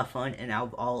whole lot of fun, and out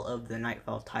of all of the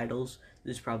Nightfall titles,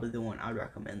 this is probably the one I'd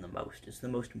recommend the most. It's the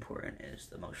most important, and it's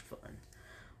the most fun.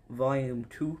 Volume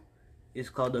 2 is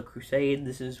called The Crusade.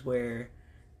 This is where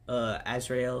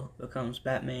Azrael becomes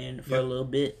Batman for a little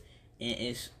bit, and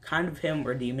it's kind of him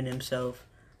redeeming himself,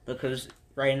 because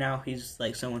right now he's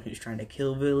like someone who's trying to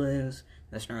kill villains.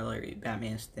 That's not really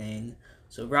Batman's thing.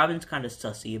 So Robin's kind of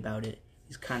sussy about it.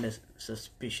 He's kind of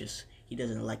suspicious. He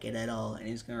doesn't like it at all, and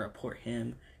he's going to report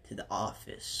him to the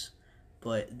office.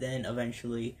 But then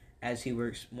eventually, as he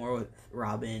works more with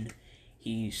Robin,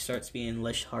 he starts being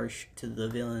less harsh to the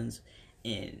villains,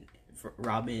 and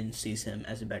Robin sees him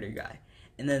as a better guy.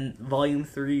 And then Volume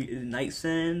 3 is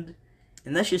Nightsend,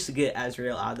 and that's just to get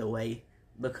Azrael out of the way,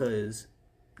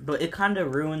 but it kind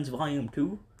of ruins Volume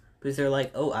 2, because they're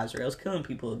like, oh, Azrael's killing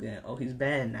people again, oh, he's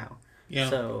bad now. Yeah.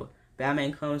 So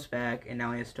Batman comes back, and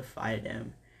now he has to fight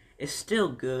him. It's still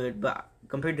good, but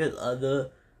compared to the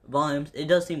other volumes, it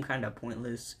does seem kind of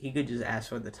pointless. He could just ask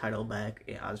for the title back,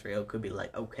 and Azrael could be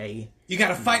like, okay. You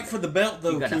gotta fight for the belt,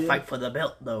 though, You gotta fight for the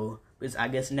belt, though. Because I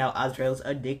guess now Azrael's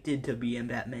addicted to being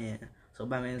Batman. So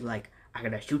Batman's like, I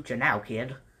gotta shoot you now,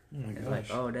 kid. Oh it's like,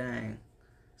 oh, dang.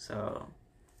 So,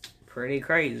 pretty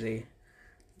crazy.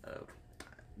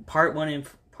 Part 1 and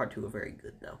Part 2 are very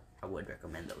good, though. I would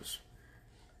recommend those.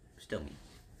 Still me.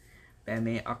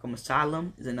 Batman Arkham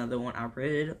Asylum is another one I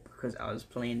read because I was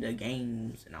playing the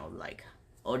games and I was like,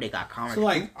 oh, they got comics. So,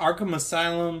 like, Arkham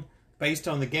Asylum based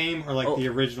on the game or, like, the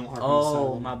original Arkham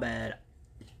Asylum? Oh, my bad.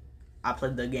 I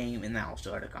played the game and then I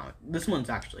also read a comic. This one's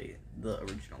actually the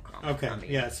original comic. Okay,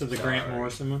 yeah, so the Grant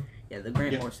Morrison one? Yeah, the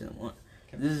Grant Morrison one.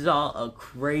 Okay. This is all a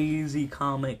crazy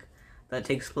comic that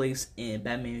takes place in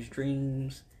Batman's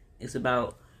dreams. It's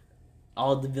about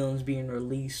all the villains being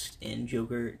released and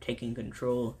Joker taking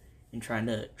control and trying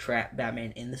to trap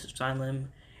Batman in this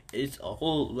asylum. It's a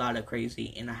whole lot of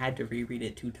crazy, and I had to reread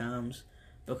it 2 times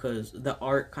because the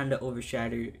art kind of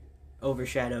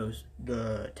overshadows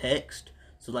the text.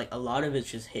 So, like, a lot of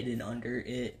it's just hidden under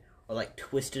it or, like,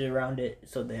 twisted around it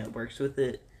so that it works with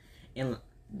it. And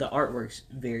the artwork's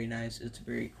very nice. It's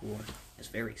very cool. It's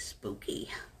very spooky.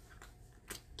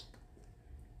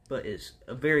 But it's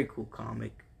a very cool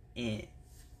comic, and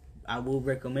I will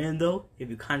recommend, though, if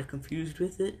you're kind of confused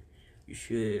with it, you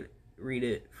should read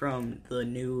it from the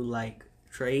new, like,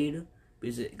 trade,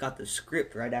 because it got the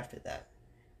script right after that,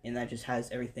 and that just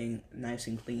has everything nice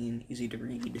and clean, easy to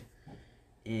read,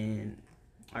 and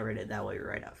I read it that way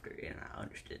right after, and I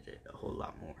understood it a whole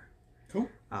lot more. Cool.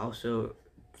 So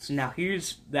now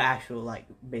here's the actual, like,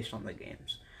 based on the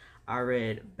games. I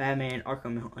read Batman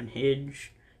Arkham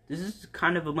Unhinged. This is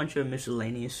kind of a bunch of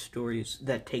miscellaneous stories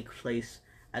that take place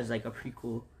as, like, a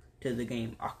prequel to the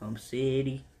game Arkham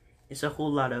City. It's a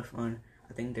whole lot of fun.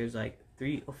 I think there's, like,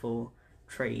 3 or 4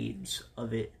 trades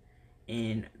of it,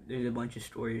 and there's a bunch of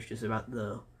stories just about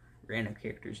the random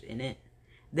characters in it.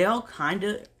 They all kind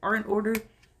of are in order,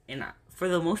 and for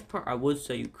the most part, I would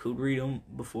say you could read them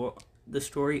before the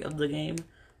story of the game,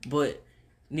 but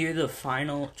near the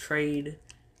final trade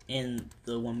and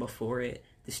the one before it,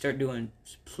 they start doing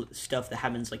stuff that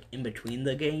happens, like, in between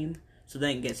the game, so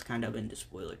then it gets kind of into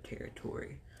spoiler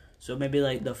territory. So maybe,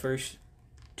 like, the first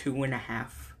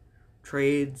 2.5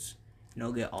 trades, and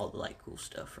you'll get all the, like, cool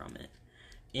stuff from it.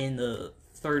 In the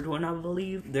third one, I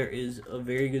believe, there is a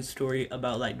very good story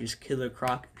about, like, just Killer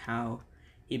Croc and how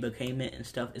he became it and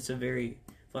stuff. It's a very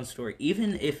fun story.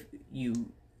 Even if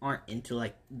you aren't into,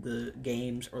 like, the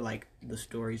games or, like, the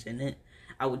stories in it,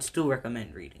 I would still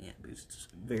recommend reading it because it's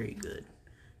very good.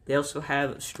 They also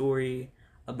have a story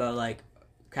about, like,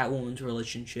 Catwoman's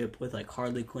relationship with, like,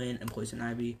 Harley Quinn and Poison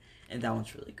Ivy, and that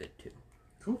one's really good too.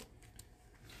 Cool.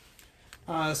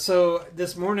 So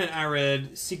this morning I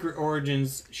read Secret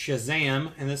Origins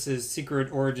Shazam, and this is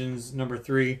Secret Origins number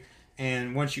 3.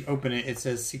 And once you open it, it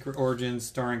says Secret Origins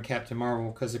starring Captain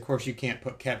Marvel, because of course you can't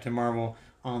put Captain Marvel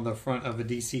on the front of a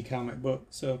DC comic book.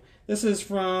 So this is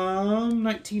from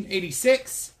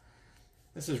 1986.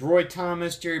 This is Roy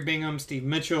Thomas, Jerry Bingham, Steve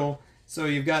Mitchell. So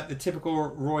you've got the typical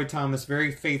Roy Thomas,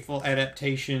 very faithful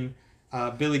adaptation.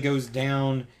 Billy goes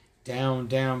down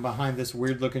behind this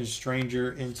weird-looking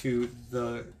stranger into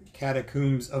the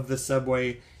catacombs of the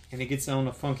subway, and he gets on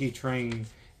a funky train,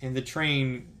 and the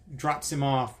train drops him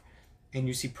off, and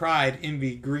you see pride,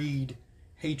 envy, greed,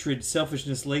 hatred,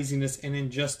 selfishness, laziness, and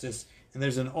injustice. And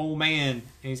there's an old man,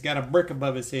 and he's got a brick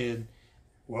above his head.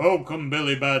 Welcome,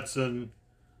 Billy Batson.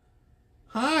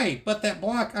 Hi, but that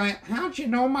block, how'd you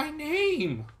know my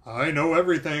name? I know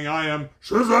everything. I am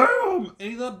Shazam!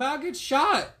 And he about gets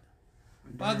shot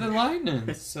by the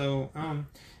lightning. So, and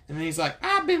then he's like,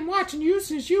 I've been watching you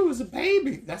since you was a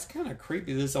baby. That's kind of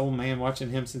creepy, this old man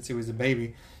watching him since he was a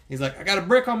baby. He's like, I got a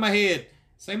brick on my head.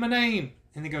 Say my name.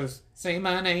 And he goes, say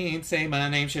my name,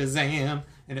 Shazam.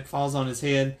 And it falls on his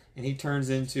head, and he turns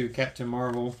into Captain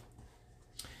Marvel.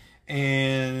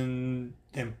 And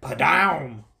then,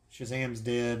 pa-down! Shazam's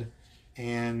dead,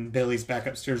 and Billy's back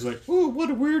upstairs like, ooh, what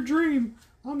a weird dream.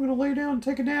 I'm going to lay down and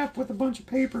take a nap with a bunch of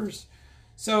papers.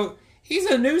 So, he's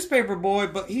a newspaper boy,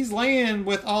 but he's laying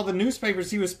with all the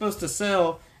newspapers he was supposed to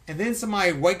sell, and then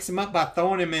somebody wakes him up by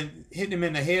throwing him in, hitting him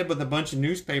in the head with a bunch of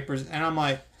newspapers, and I'm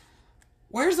like,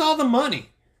 where's all the money?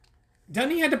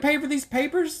 Doesn't he have to pay for these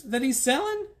papers that he's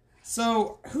selling?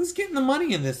 So, who's getting the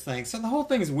money in this thing? So, the whole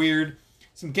thing is weird.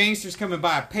 Some gangsters come and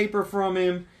buy a paper from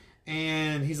him,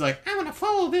 and he's like, I'm going to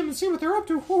follow them and see what they're up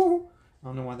to. Woo. I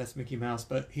don't know why that's Mickey Mouse,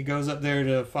 but he goes up there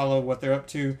to follow what they're up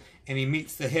to, and he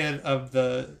meets the head of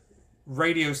the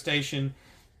radio station,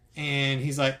 and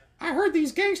he's like, I heard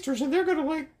these gangsters, and they're going to,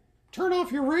 like, turn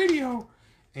off your radio.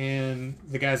 And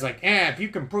the guy's like, yeah, if you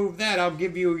can prove that, I'll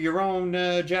give you your own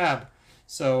job.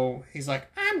 So he's like,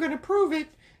 I'm going to prove it.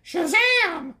 Shazam!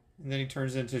 And then he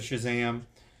turns into Shazam.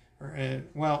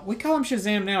 Well, we call him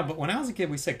Shazam now, but when I was a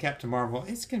kid, we said Captain Marvel.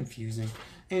 It's confusing.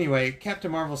 Anyway,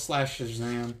 Captain Marvel /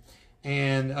 Shazam.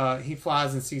 And he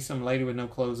flies and sees some lady with no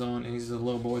clothes on, and he's a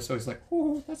little boy, so he's like,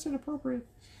 oh, that's inappropriate.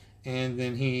 And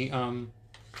then he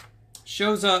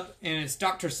shows up, and it's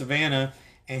Dr. Savannah,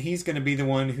 and he's going to be the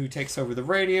one who takes over the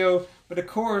radio. But of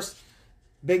course,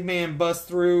 Big Man busts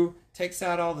through, takes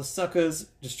out all the suckers,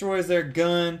 destroys their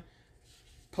gun,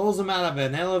 pulls them out of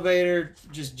an elevator,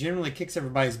 just generally kicks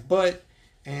everybody's butt.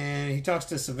 And he talks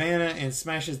to Savannah and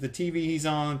smashes the TV he's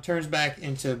on, turns back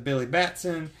into Billy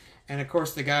Batson. And of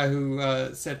course, the guy who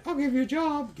said, I'll give you a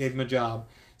job, gave him a job.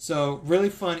 So, really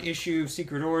fun issue,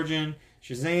 Secret Origin.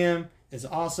 Shazam is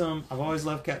awesome. I've always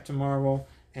loved Captain Marvel.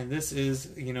 And this is,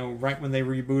 right when they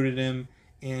rebooted him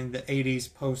in the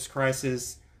 80s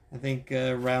post-crisis, I think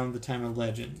around the time of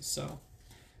Legends. So,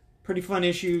 pretty fun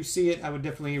issue. See it. I would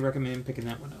definitely recommend picking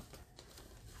that one up.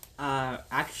 I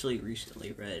actually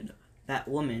recently read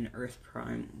Batwoman Earth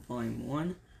Prime Volume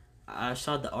 1. I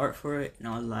saw the art for it, and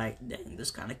I was like, dang, this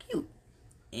is kind of cute.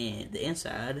 And the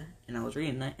inside, and I was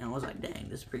reading that, and I was like, dang,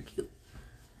 this is pretty cute.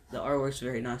 The artwork's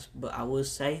very nice, but I will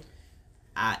say,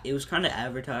 it was kind of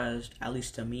advertised, at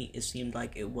least to me, it seemed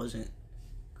like it wasn't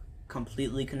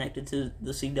completely connected to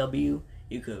the CW.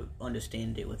 You could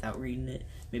understand it without reading it.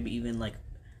 Maybe even, like,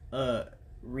 a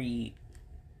reboot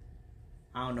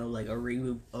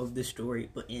of the story,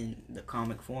 but in the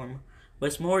comic form. But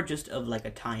it's more just of, like,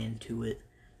 a tie-in to it.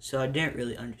 So I didn't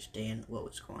really understand what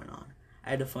was going on.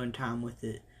 I had a fun time with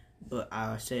it, but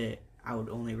I said I would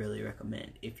only really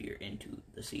recommend if you're into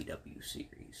the CW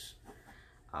series.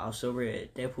 I also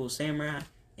read Deadpool Samurai,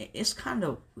 and it's kind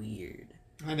of weird.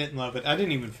 I didn't love it. I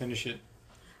didn't even finish it.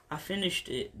 I finished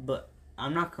it, but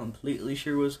I'm not completely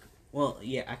sure what's... Well,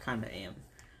 yeah, I kind of am.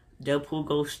 Deadpool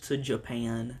goes to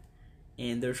Japan,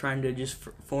 and they're trying to just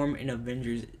form an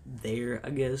Avengers there,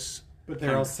 I guess. But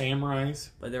they're all samurais.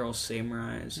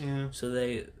 Yeah. So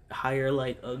they hire,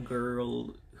 like, a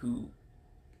girl who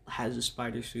has a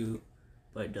spider suit,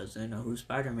 but doesn't know who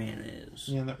Spider-Man is.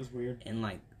 Yeah, that was weird. And,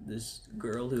 like, this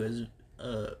girl who has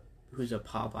who's a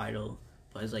pop idol,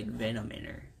 but has, like, Venom in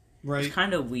her. Right. It's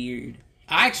kind of weird.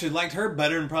 I actually liked her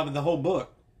better than probably the whole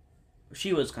book.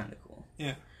 She was kind of cool.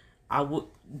 Yeah.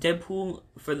 Deadpool,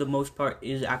 for the most part,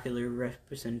 is accurately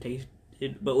represented,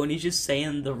 but when he's just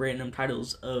saying the random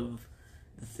titles of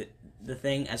the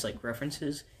thing as, like,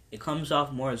 references, it comes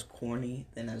off more as corny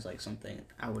than as, like, something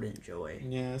I would enjoy.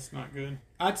 Yeah, it's not good.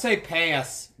 I'd say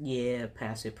pass. Yeah,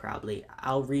 pass it probably.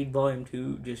 I'll read Volume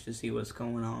 2 just to see what's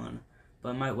going on, but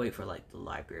I might wait for, like, the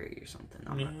library or something.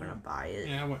 I'm not gonna buy it.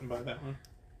 Yeah, I wouldn't buy that one.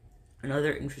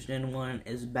 Another interesting one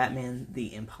is Batman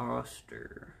the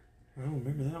Imposter. I don't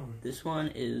remember that one. This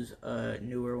one is a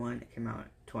newer one. It came out in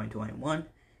 2021.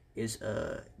 It's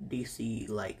a DC,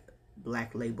 like,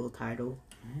 Black Label title,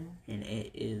 and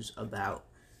it is about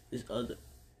this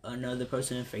another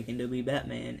person faking to be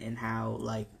Batman, and how,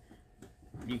 like,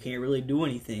 you can't really do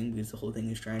anything because the whole thing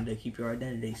is trying to keep your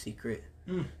identity secret.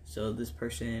 So this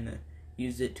person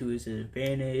uses it to his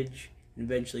advantage, and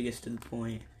eventually gets to the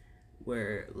point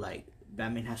where, like,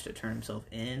 Batman has to turn himself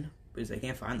in because they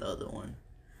can't find the other one.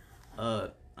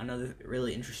 Another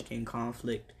really interesting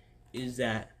conflict is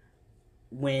that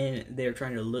when they're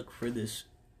trying to look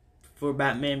for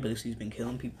Batman because he's been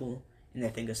killing people, and they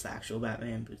think it's the actual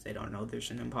Batman because they don't know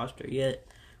there's an imposter yet,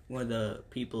 one of the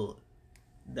people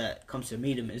that comes to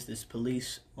meet him is this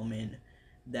police woman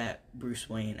that Bruce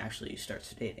Wayne actually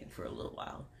starts dating for a little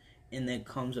while, and then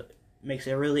makes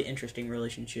a really interesting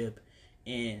relationship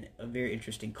and a very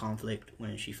interesting conflict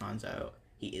when she finds out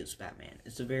he is Batman.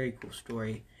 It's a very cool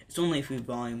story. It's only a few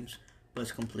volumes, but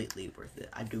it's completely worth it.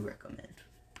 I do recommend.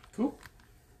 Cool.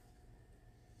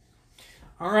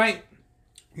 All right.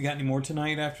 You got any more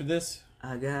tonight after this?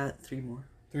 I got 3 more.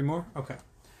 3 more? Okay.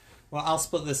 Well, I'll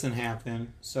split this in half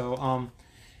then. So,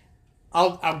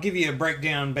 I'll give you a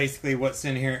breakdown, basically what's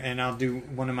in here, and I'll do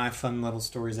one of my fun little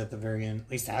stories at the very end.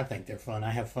 At least I think they're fun.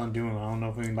 I have fun doing them. I don't know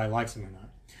if anybody likes them or not.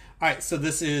 All right. So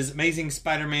this is Amazing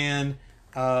Spider-Man.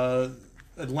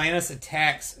 Atlantis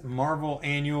Attacks Marvel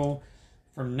Annual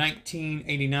from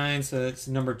 1989. So it's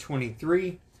number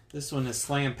 23. This one is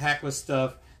slam packed with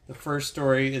stuff. The first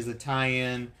story is a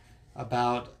tie-in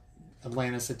about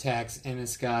Atlantis attacks, and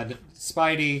it's got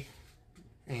Spidey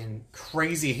and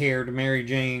crazy-haired Mary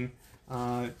Jane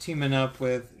teaming up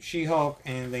with She-Hulk,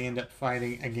 and they end up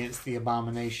fighting against the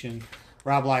Abomination.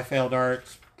 Rob Liefeld art,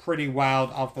 pretty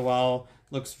wild, off the wall,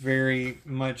 looks very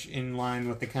much in line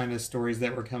with the kind of stories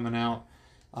that were coming out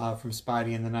from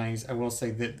Spidey in the 90s. I will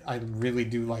say that I really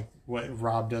do like what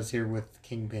Rob does here with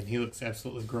Kingpin. He looks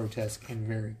absolutely grotesque and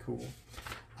very cool.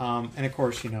 And of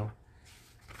course,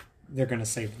 they're going to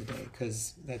save the day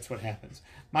because that's what happens.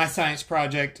 My science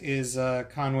project is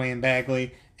Conway and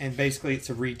Bagley, and basically it's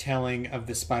a retelling of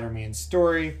the Spider-Man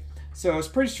story. So it's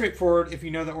pretty straightforward if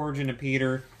you know the origin of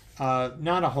Peter.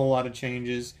 Not a whole lot of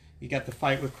changes. You got the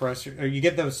fight with Crusher, or you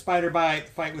get the spider bite,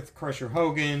 fight with Crusher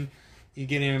Hogan. You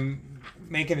get him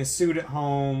making a suit at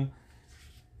home,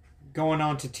 going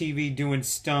on to TV doing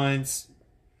stunts,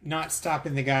 not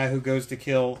stopping the guy who goes to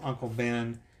kill Uncle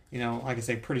Ben. Like I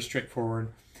say, pretty straightforward.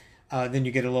 Then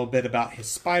you get a little bit about his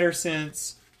spider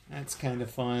sense. That's kind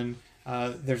of fun.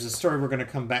 There's a story we're going to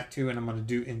come back to, and I'm going to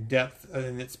do in depth,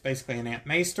 and it's basically an Aunt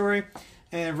May story.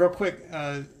 And real quick,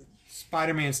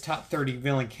 Spider-Man's top 30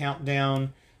 villain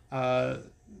countdown.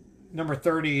 Number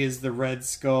 30 is the Red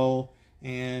Skull,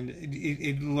 and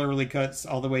it literally cuts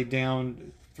all the way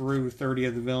down through 30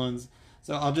 of the villains.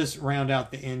 So I'll just round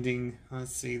out the ending.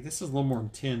 Let's see. This is a little more than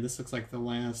 10. This looks like the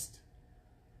last,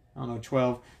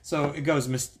 12. So it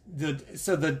goes.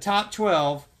 So the top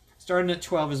 12, starting at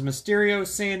 12, is Mysterio,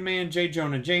 Sandman, J.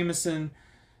 Jonah Jameson,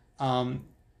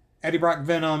 Eddie Brock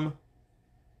Venom.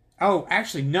 Oh,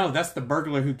 actually, no. That's the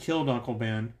burglar who killed Uncle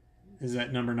Ben. Is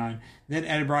at number 9. Then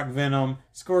Eddie Brock Venom,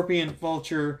 Scorpion,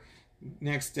 Vulture.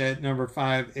 Next at number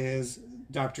 5 is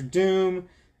Doctor Doom.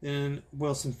 Then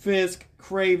Wilson Fisk,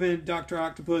 Kraven, Dr.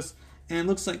 Octopus. And it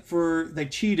looks like they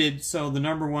cheated, so the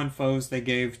number 1 foes they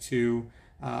gave to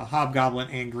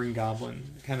Hobgoblin and Green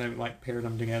Goblin. Kind of like paired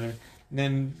them together. And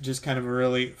then just kind of a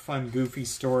really fun, goofy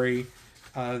story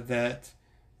that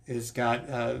has got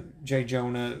J.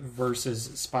 Jonah versus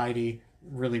Spidey.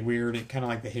 Really weird, and kind of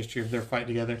like the history of their fight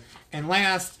together. And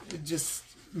last, just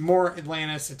more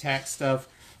Atlantis attack stuff.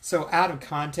 So out of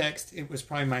context, it was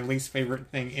probably my least favorite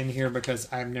thing in here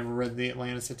because I've never read the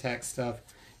Atlantis attack stuff.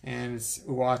 And it's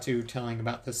Uatu telling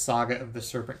about the saga of the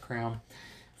Serpent Crown.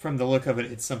 From the look of it,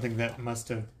 it's something that must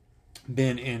have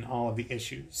been in all of the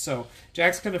issues. So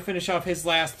Jack's going to finish off his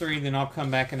last 3, then I'll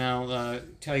come back and I'll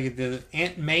tell you the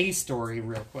Aunt May story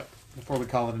real quick before we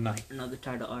call it a night. Another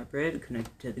title I've read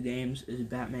connected to the games is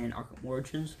Batman Arkham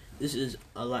Origins. This is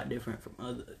a lot different from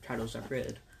other titles I've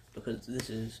read because this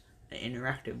is an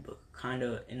interactive book, kind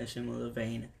of in a similar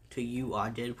vein to You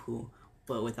Are Deadpool,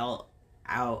 but without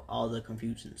all the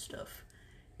confusion stuff.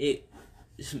 It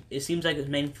seems like its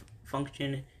main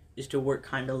function is to work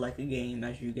kind of like a game,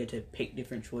 as you get to pick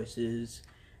different choices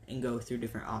and go through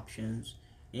different options.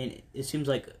 And it seems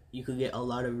like you could get a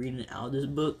lot of reading out of this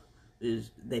book.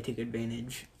 Is they take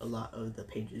advantage a lot of the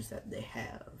pages that they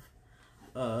have.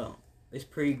 It's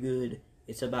pretty good.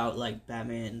 It's about like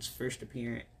Batman's first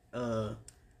appearance,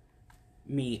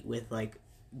 meet with like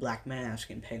Black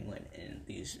Mask and Penguin and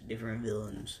these different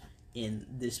villains in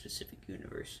this specific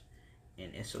universe,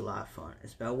 and it's a lot of fun.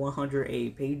 It's about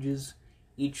 108 pages.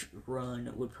 Each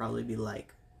run would probably be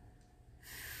like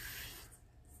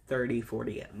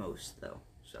 30-40 at most, though.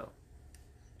 So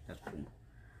that's cool.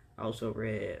 I also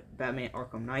read Batman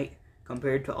Arkham Knight.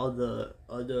 Compared to all the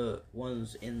other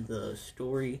ones in the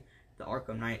story, the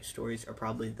Arkham Knight stories are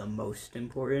probably the most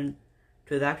important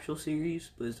to the actual series,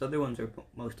 but these other ones are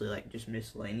mostly like just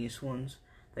miscellaneous ones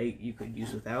that you could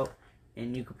use without,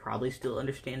 and you could probably still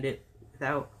understand it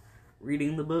without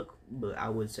reading the book, but I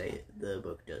would say the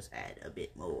book does add a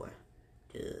bit more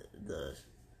to the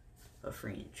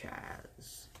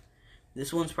franchise.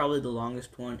 This one's probably the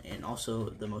longest one and also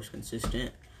the most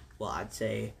consistent. Well, I'd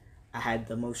say I had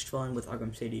the most fun with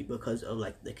Arkham City because of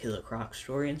like the Killer Croc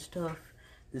story and stuff.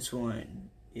 This one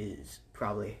is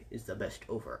the best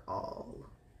overall.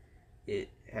 It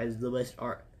has the best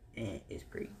art and it's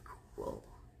pretty cool.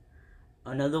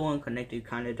 Another one connected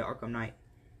kind of to Arkham Knight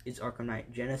is Arkham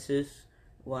Knight Genesis.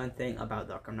 One thing about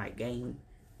the Arkham Knight game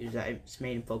is that its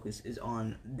main focus is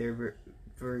on their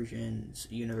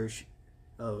universe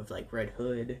of like Red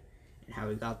Hood and how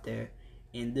he got there.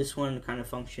 And this one kind of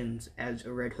functions as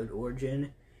a Red Hood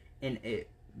origin, and it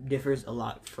differs a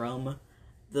lot from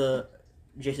the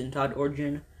Jason Todd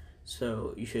origin,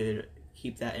 so you should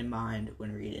keep that in mind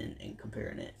when reading and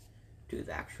comparing it to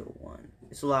the actual one.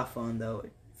 It's a lot of fun, though.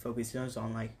 It focuses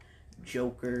on, like,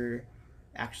 Joker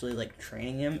actually, like,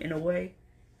 training him in a way.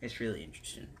 It's really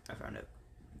interesting. I found it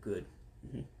good.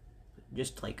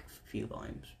 Just, like, a few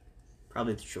volumes.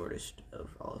 Probably the shortest of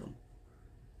all of them.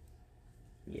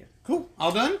 Yeah. Cool.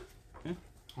 All done?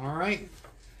 Mm-hmm. All right.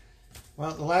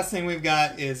 Well, the last thing we've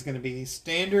got is going to be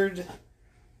Standard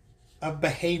of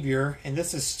Behavior, and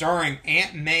this is starring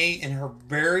Aunt May in her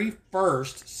very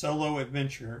first solo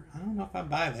adventure. I don't know if I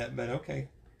buy that, but okay.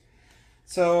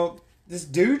 So this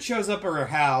dude shows up at her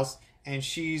house, and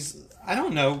she's, I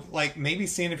don't know, like maybe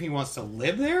seeing if he wants to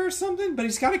live there or something, but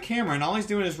he's got a camera, and all he's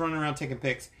doing is running around taking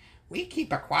pics. We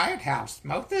keep a quiet house.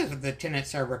 Most of the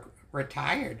tenants are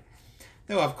retired.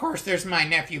 Though, of course, there's my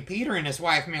nephew Peter and his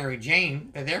wife Mary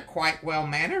Jane, but they're quite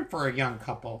well-mannered for a young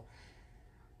couple.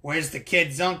 Where's the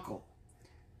kid's uncle?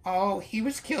 Oh, he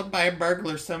was killed by a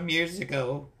burglar some years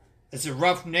ago. It's a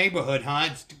rough neighborhood, huh?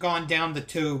 It's gone down the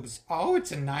tubes. Oh,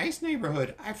 it's a nice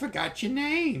neighborhood. I forgot your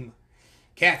name.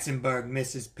 Katzenberg,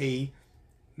 Mrs. P.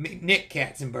 Nick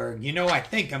Katzenberg. You know, I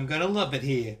think I'm gonna love it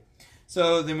here.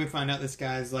 So then we find out this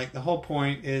guy's like, the whole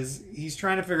point is he's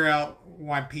trying to figure out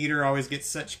why Peter always gets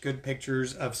such good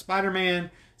pictures of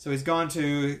Spider-Man. So he's gone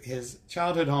to his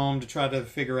childhood home to try to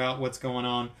figure out what's going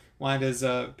on. Why does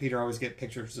Peter always get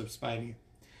pictures of Spidey?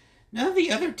 None of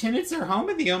the other tenants are home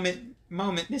at the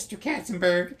moment, Mr.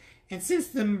 Katzenberg. And since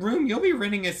the room you'll be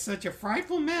renting is such a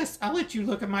frightful mess, I'll let you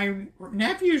look at my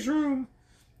nephew's room.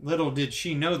 Little did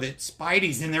she know that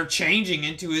Spidey's in there changing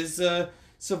into his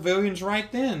civilians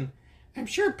right then. I'm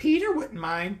sure Peter wouldn't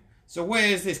mind. So where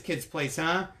is this kid's place,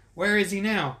 huh? Where is he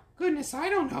now? Goodness, I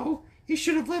don't know. He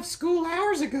should have left school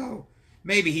hours ago.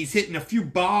 Maybe he's hitting a few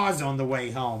bars on the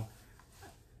way home.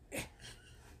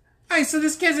 Hey, so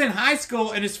this kid's in high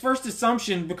school, and his first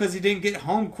assumption, because he didn't get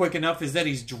home quick enough, is that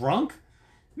he's drunk?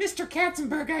 Mr.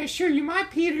 Katzenberg, I assure you, my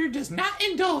Peter does not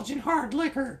indulge in hard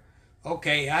liquor.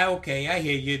 Okay, I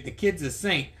hear you. The kid's a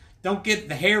saint. Don't get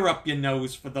the hair up your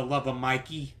nose, for the love of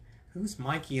Mikey. Who's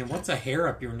Mikey, and what's a hair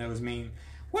up your nose mean?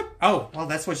 What? Oh, well,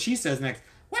 that's what she says next.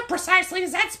 What precisely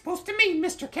is that supposed to mean,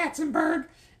 Mr. Katzenberg?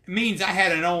 It means I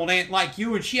had an old aunt like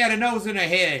you, and she had a nose in her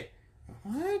head.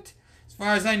 What? As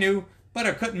far as I knew,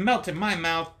 butter couldn't melt in my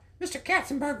mouth. Mr.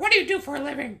 Katzenberg, what do you do for a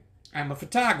living? I'm a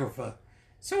photographer.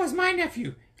 So is my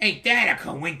nephew. Ain't that a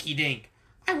coinky-dink?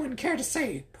 I wouldn't care to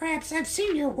say. Perhaps I've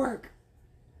seen your work.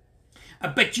 I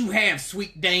bet you have,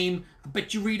 sweet dame. I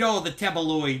bet you read all the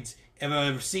tabloids.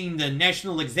 Ever seen the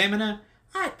National Examiner?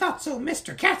 I thought so,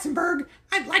 Mr. Katzenberg.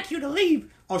 I'd like you to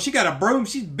leave. Oh, she got a broom.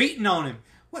 She's beating on him.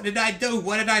 What did I do?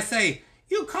 What did I say?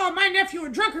 You call my nephew a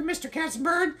drunkard, Mr.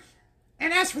 Katzenberg.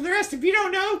 And as for the rest, if you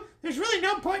don't know, there's really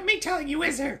no point in me telling you,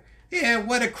 is there? Yeah,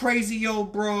 what a crazy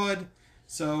old broad.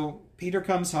 So Peter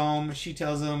comes home. She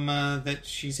tells him that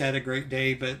she's had a great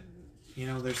day, but, you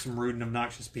know, there's some rude and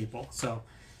obnoxious people. So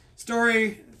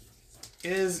story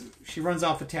is she runs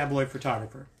off a tabloid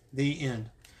photographer. The end.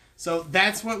 So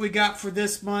that's what we got for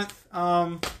this month.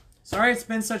 Sorry it's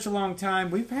been such a long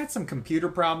time. We've had some computer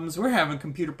problems. We're having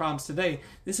computer problems today.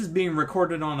 This is being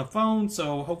recorded on a phone,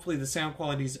 so hopefully the sound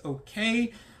quality is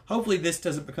okay. Hopefully this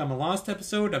doesn't become a lost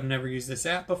episode. I've never used this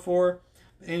app before.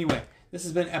 But anyway, this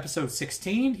has been episode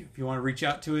 16. If you want to reach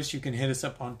out to us, you can hit us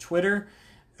up on Twitter.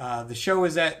 The show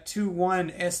is at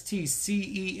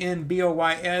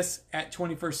 21STCENBOYS at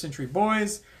 21st Century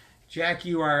Boys. Jack,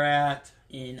 you are at...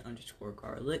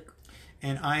 _garlic.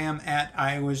 And I am at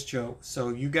Iowa's Joe. So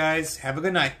you guys have a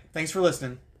good night. Thanks for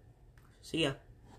listening. See ya.